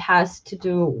 Maybe it has to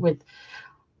do with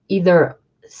either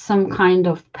some kind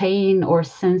of pain or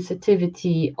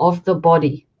sensitivity of the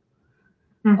body.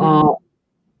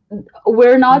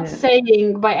 We're not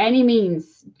saying by any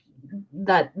means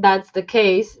that that's the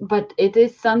case, but it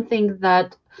is something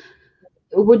that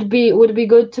would be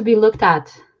good to be looked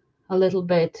at a little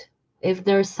bit if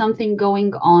there's something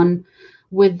going on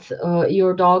with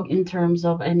your dog in terms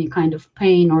of any kind of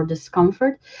pain or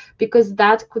discomfort, because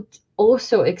that could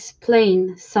also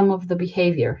explain some of the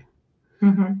behavior.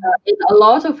 In a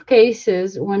lot of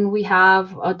cases, when we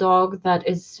have a dog that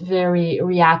is very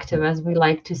reactive, as we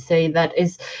like to say, that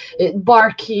is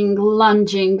barking,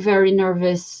 lunging, very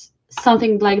nervous,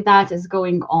 something like that is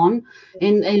going on.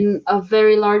 In a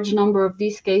very large number of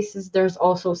these cases, there's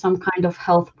also some kind of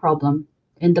health problem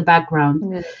in the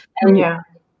background. And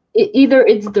either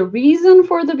it's the reason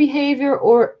for the behavior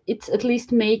or it's at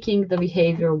least making the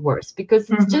behavior worse, because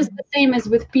it's just the same as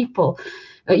with people.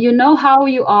 You know how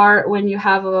you are when you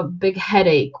have a big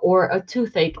headache or a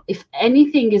toothache. If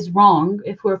anything is wrong,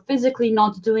 if we're physically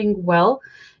not doing well,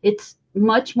 it's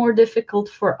much more difficult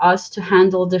for us to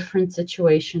handle different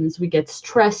situations. We get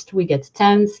stressed, we get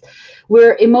tense,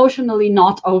 we're emotionally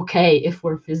not okay if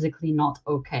we're physically not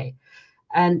okay.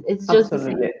 And it's just the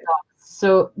same.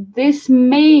 So this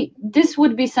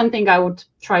would be something I would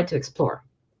try to explore.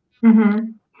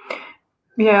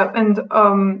 Yeah, and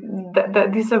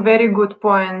these are very good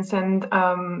points. And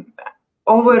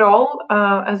overall,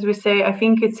 as we say, I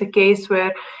think it's a case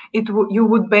where you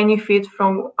would benefit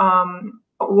from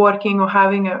working or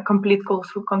having a complete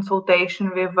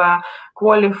consultation with a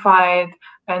qualified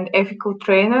and ethical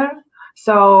trainer.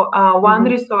 So one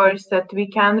resource that we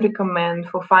can recommend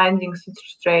for finding such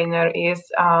a trainer is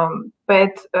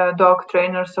Pet Dog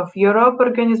Trainers of Europe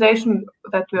organization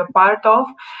that we are part of.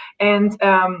 And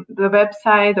the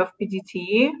website of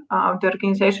PDT, the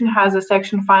organization, has a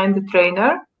section Find the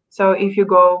Trainer. So if you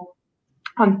go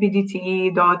on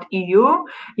pdte.eu,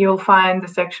 you'll find the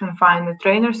section Find the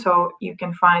Trainer, so you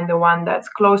can find the one that's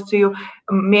close to you.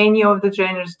 Many of the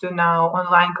trainers do now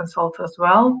online consult as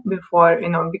well before,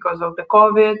 because of the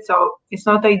COVID. So it's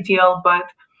not ideal,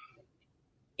 but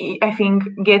I think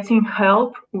getting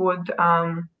help would,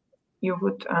 you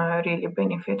would really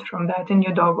benefit from that, and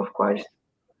your dog, of course.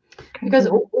 Because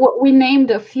we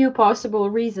named a few possible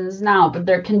reasons now, but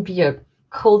there can be a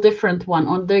whole different one,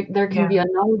 or there can be a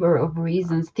number of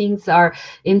reasons. Things are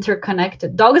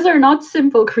interconnected. Dogs are not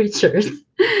simple creatures.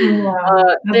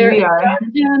 They're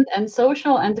intelligent and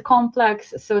social and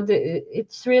complex, so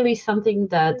it's really something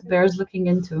that bears looking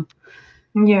into.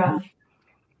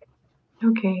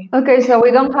 Okay, so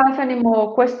we don't have any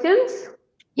more questions.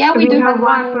 We do have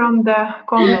one from the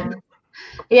comments.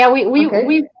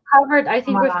 We've covered, I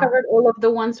think we've covered all of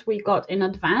the ones we got in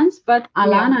advance, but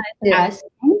Alana is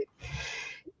asking,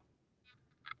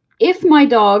 if my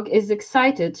dog is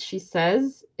excited, she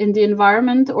says, in the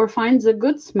environment or finds a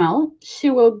good smell,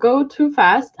 she will go too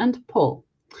fast and pull.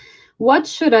 What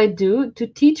should I do to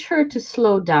teach her to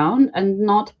slow down and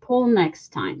not pull next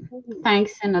time?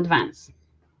 Thanks in advance.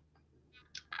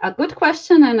 A good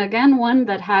question, and again, one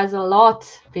that has a lot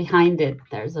behind it.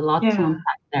 There's a lot to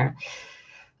unpack there.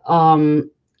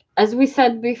 As we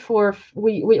said before,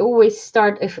 we always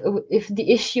start, if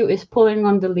the issue is pulling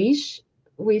on the leash,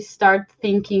 we start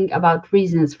thinking about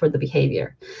reasons for the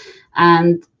behavior.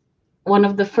 And one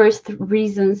of the first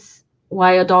reasons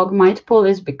why a dog might pull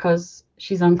is because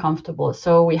she's uncomfortable.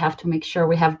 So we have to make sure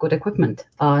we have good equipment,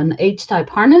 an H-type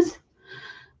harness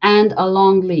and a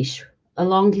long leash. A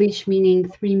long leash meaning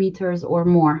 3 meters or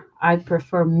more. I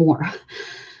prefer more.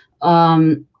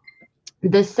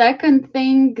 The second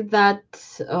thing that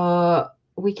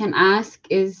we can ask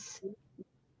is,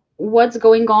 what's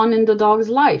going on in the dog's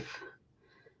life?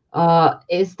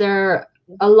 Is there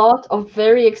a lot of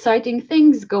very exciting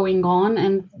things going on,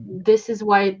 and this is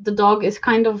why the dog is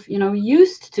kind of,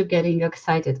 used to getting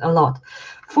excited a lot.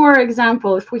 For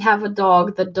example, if we have a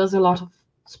dog that does a lot of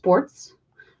sports,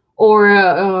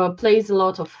 or plays a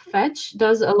lot of fetch,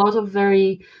 does a lot of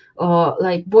very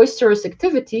like boisterous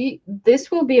activity, this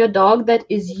will be a dog that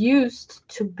is used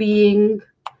to being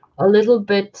a little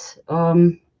bit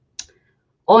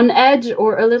on edge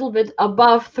or a little bit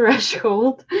above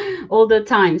threshold all the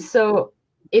time. So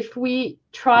if we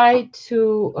try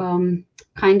to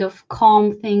kind of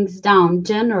calm things down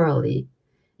generally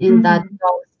in that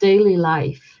dog's daily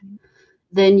life,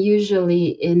 then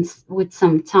usually with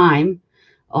some time,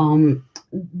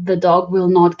 the dog will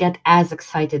not get as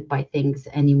excited by things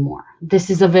anymore. This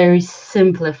is a very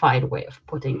simplified way of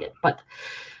putting it, but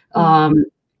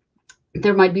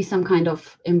there might be some kind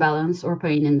of imbalance or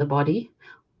pain in the body,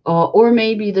 or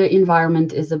maybe the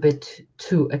environment is a bit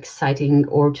too exciting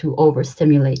or too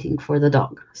overstimulating for the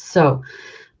dog. So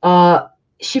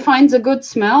she finds a good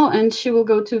smell and she will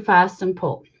go too fast and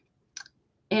pull.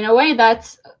 In a way,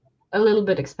 that's a little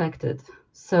bit expected.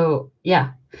 So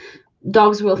yeah,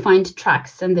 dogs will find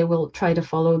tracks and they will try to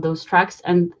follow those tracks.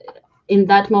 And in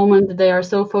that moment, they are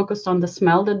so focused on the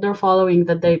smell that they're following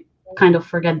that they kind of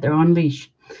forget they're on leash.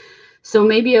 So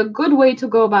maybe a good way to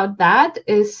go about that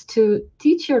is to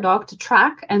teach your dog to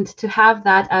track and to have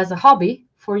that as a hobby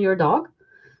for your dog.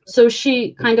 So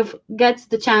she kind of gets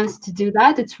the chance to do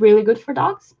that. It's really good for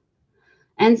dogs.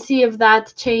 And see if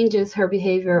that changes her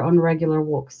behavior on regular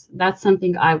walks. That's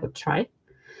something I would try.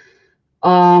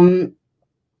 And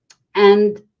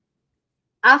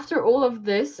after all of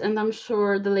this, and I'm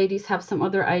sure the ladies have some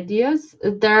other ideas,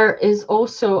 there is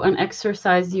also an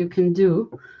exercise you can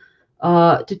do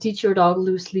to teach your dog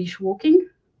loose leash walking,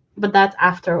 but that's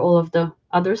after all of the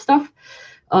other stuff.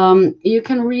 You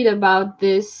can read about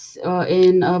this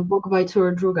in a book by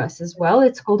Turid Rugaas as well.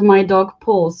 It's called My Dog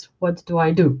Pulls, What Do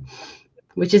I Do?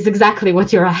 Which is exactly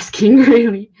what you're asking,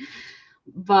 really.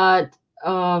 But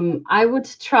I would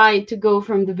try to go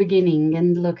from the beginning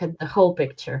and look at the whole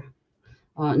picture,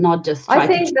 not just try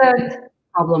to take the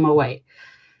problem away.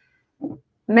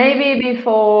 Maybe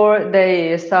before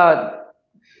they start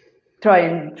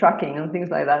trying tracking and things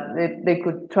like that, they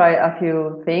could try a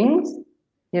few things,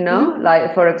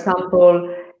 like, for example,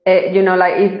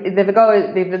 like if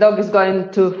the dog is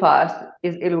going too fast,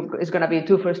 it's going to be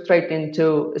too frustrating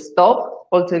to stop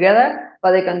altogether,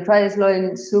 but they can try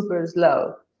slowing super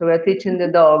slow. So we're teaching the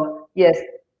dog, yes,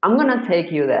 I'm going to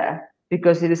take you there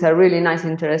because it is a really nice,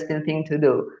 interesting thing to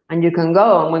do. And you can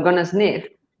go and we're going to sniff.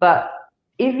 But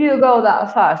if you go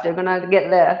that fast, you're going to get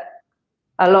there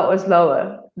a lot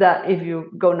slower than if you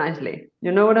go nicely.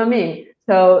 You know what I mean?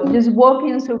 So just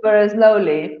walking super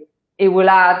slowly, it will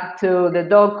add to the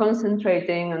dog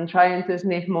concentrating and trying to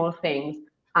sniff more things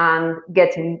and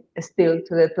getting still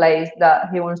to the place that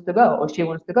he wants to go or she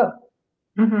wants to go.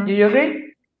 Do you agree?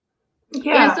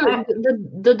 Yeah, so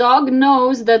the dog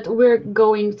knows that we're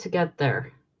going to get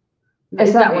there.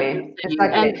 Exactly.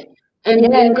 And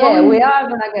yeah, we are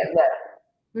going to get there.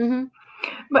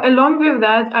 But along with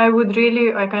that, I would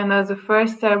really, as a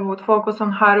first step, would focus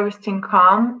on harvesting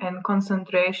calm and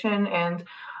concentration and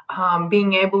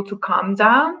being able to calm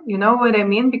down. You know what I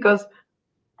mean? Because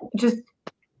just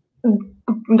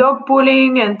dog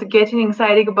pulling and getting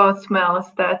excited about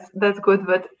smells, that's good.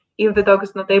 But if the dog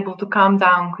is not able to calm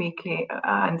down quickly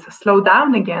and slow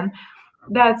down again,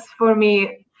 that's for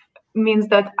me means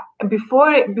that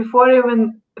before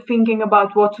even thinking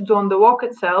about what to do on the walk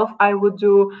itself, I would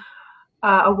do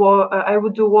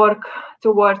work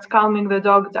towards calming the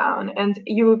dog down. And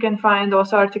you can find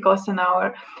also articles on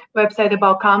our website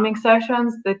about calming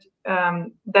sessions that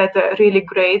are really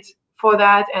great for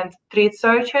that, and treat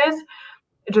searches.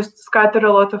 Just scatter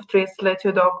a lot of treats, let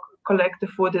your dog collect the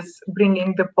food, is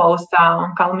bringing the pulse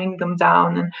down, calming them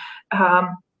down, and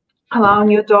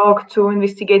allowing your dog to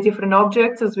investigate different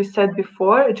objects, as we said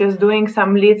before, just doing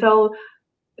some little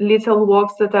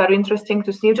walks that are interesting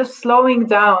to see, just slowing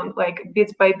down like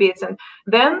bits by bits. And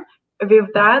then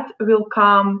with that will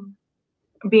come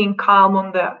being calm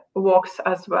on the walks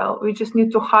as well. We just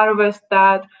need to harvest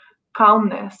that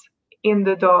calmness in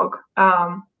the dog,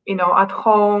 at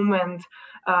home, and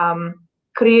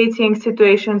creating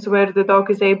situations where the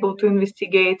dog is able to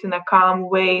investigate in a calm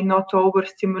way, not to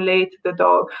overstimulate the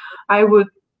dog. I would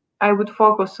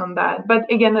focus on that. But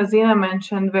again, as Ina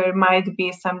mentioned, there might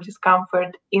be some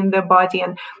discomfort in the body,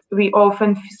 and we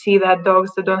often see that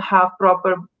dogs that don't have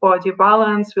proper body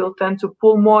balance will tend to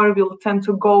pull more, will tend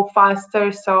to go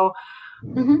faster. So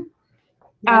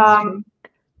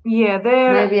Yeah,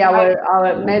 maybe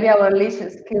our leash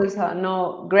skills are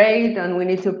not great, and we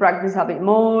need to practice a bit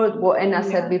more. What Anna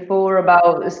said before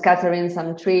about scattering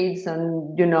some treats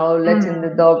and letting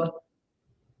the dog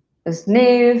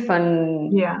sniff,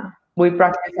 and we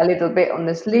practice a little bit on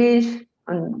the leash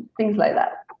and things like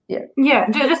that. Yeah,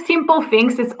 just simple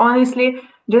things. It's honestly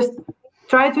just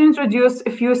try to introduce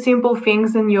a few simple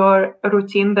things in your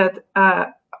routine that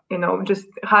just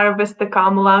harvest the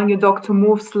calm, allowing your dog to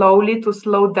move slowly, to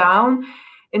slow down,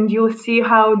 and you'll see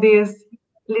how this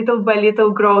little by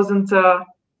little grows into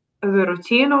the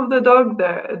routine of the dog,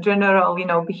 the general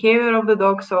behavior of the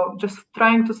dog. So just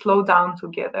trying to slow down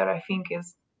together, I think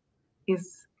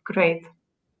is great.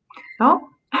 No?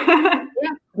 Yeah,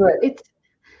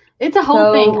 it's a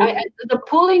whole thing. The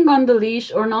pulling on the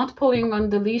leash or not pulling on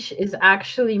the leash is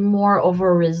actually more of a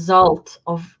result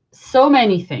of so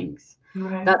many things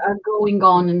that are going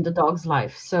on in the dog's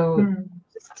life. So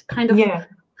just kind of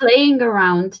playing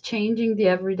around, changing the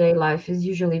everyday life is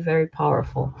usually very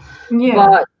powerful.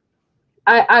 But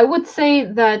I would say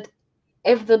that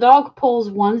if the dog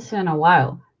pulls once in a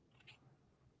while,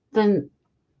 then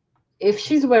if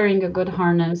she's wearing a good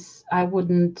harness, I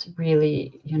wouldn't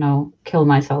really, kill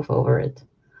myself over it.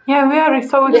 Yeah, we are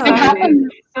so excited.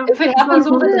 If it happens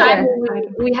all the time,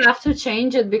 we have to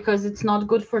change it because it's not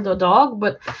good for the dog.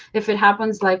 But if it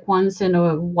happens like once in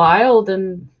a while,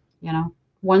 then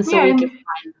once a week is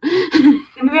fine.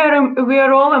 And we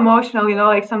are all emotional,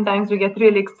 like sometimes we get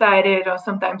really excited or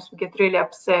sometimes we get really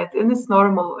upset, and it's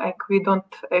normal. Like we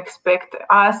don't expect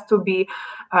us to be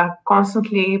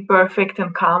constantly perfect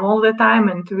and calm all the time,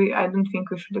 and I don't think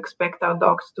we should expect our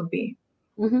dogs to be.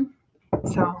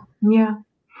 So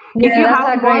if you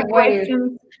have more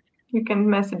questions, you can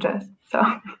message us. So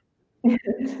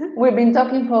we've been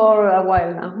talking for a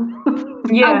while now.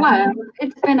 A while.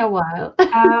 It's been a while.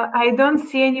 I don't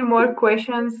see any more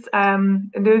questions.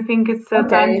 Do you think it's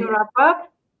time to wrap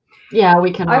up? Yeah,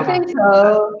 we can. I think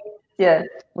so. Yeah,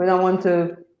 we don't want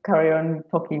to carry on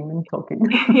talking and talking.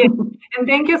 And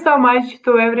thank you so much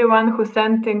to everyone who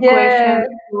sent in questions,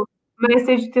 who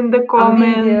messaged in the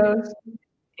comments,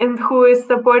 and who is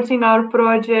supporting our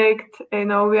project.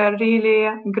 We are really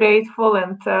grateful,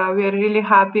 and we are really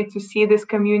happy to see this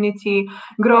community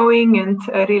growing and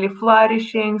really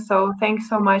flourishing. So thanks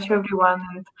so much, everyone.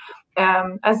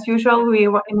 And as usual, we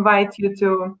invite you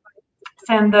to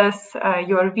send us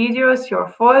your videos, your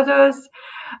photos,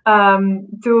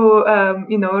 to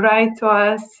write to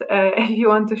us if you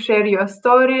want to share your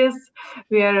stories.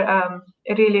 We are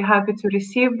really happy to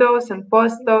receive those and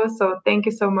post those. So thank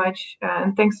you so much,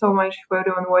 and thanks so much for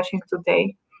everyone watching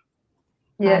today.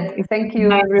 Thank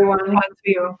you, everyone.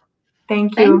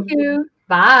 Thank you.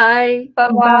 Bye.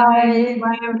 Bye-bye.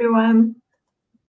 Bye, everyone.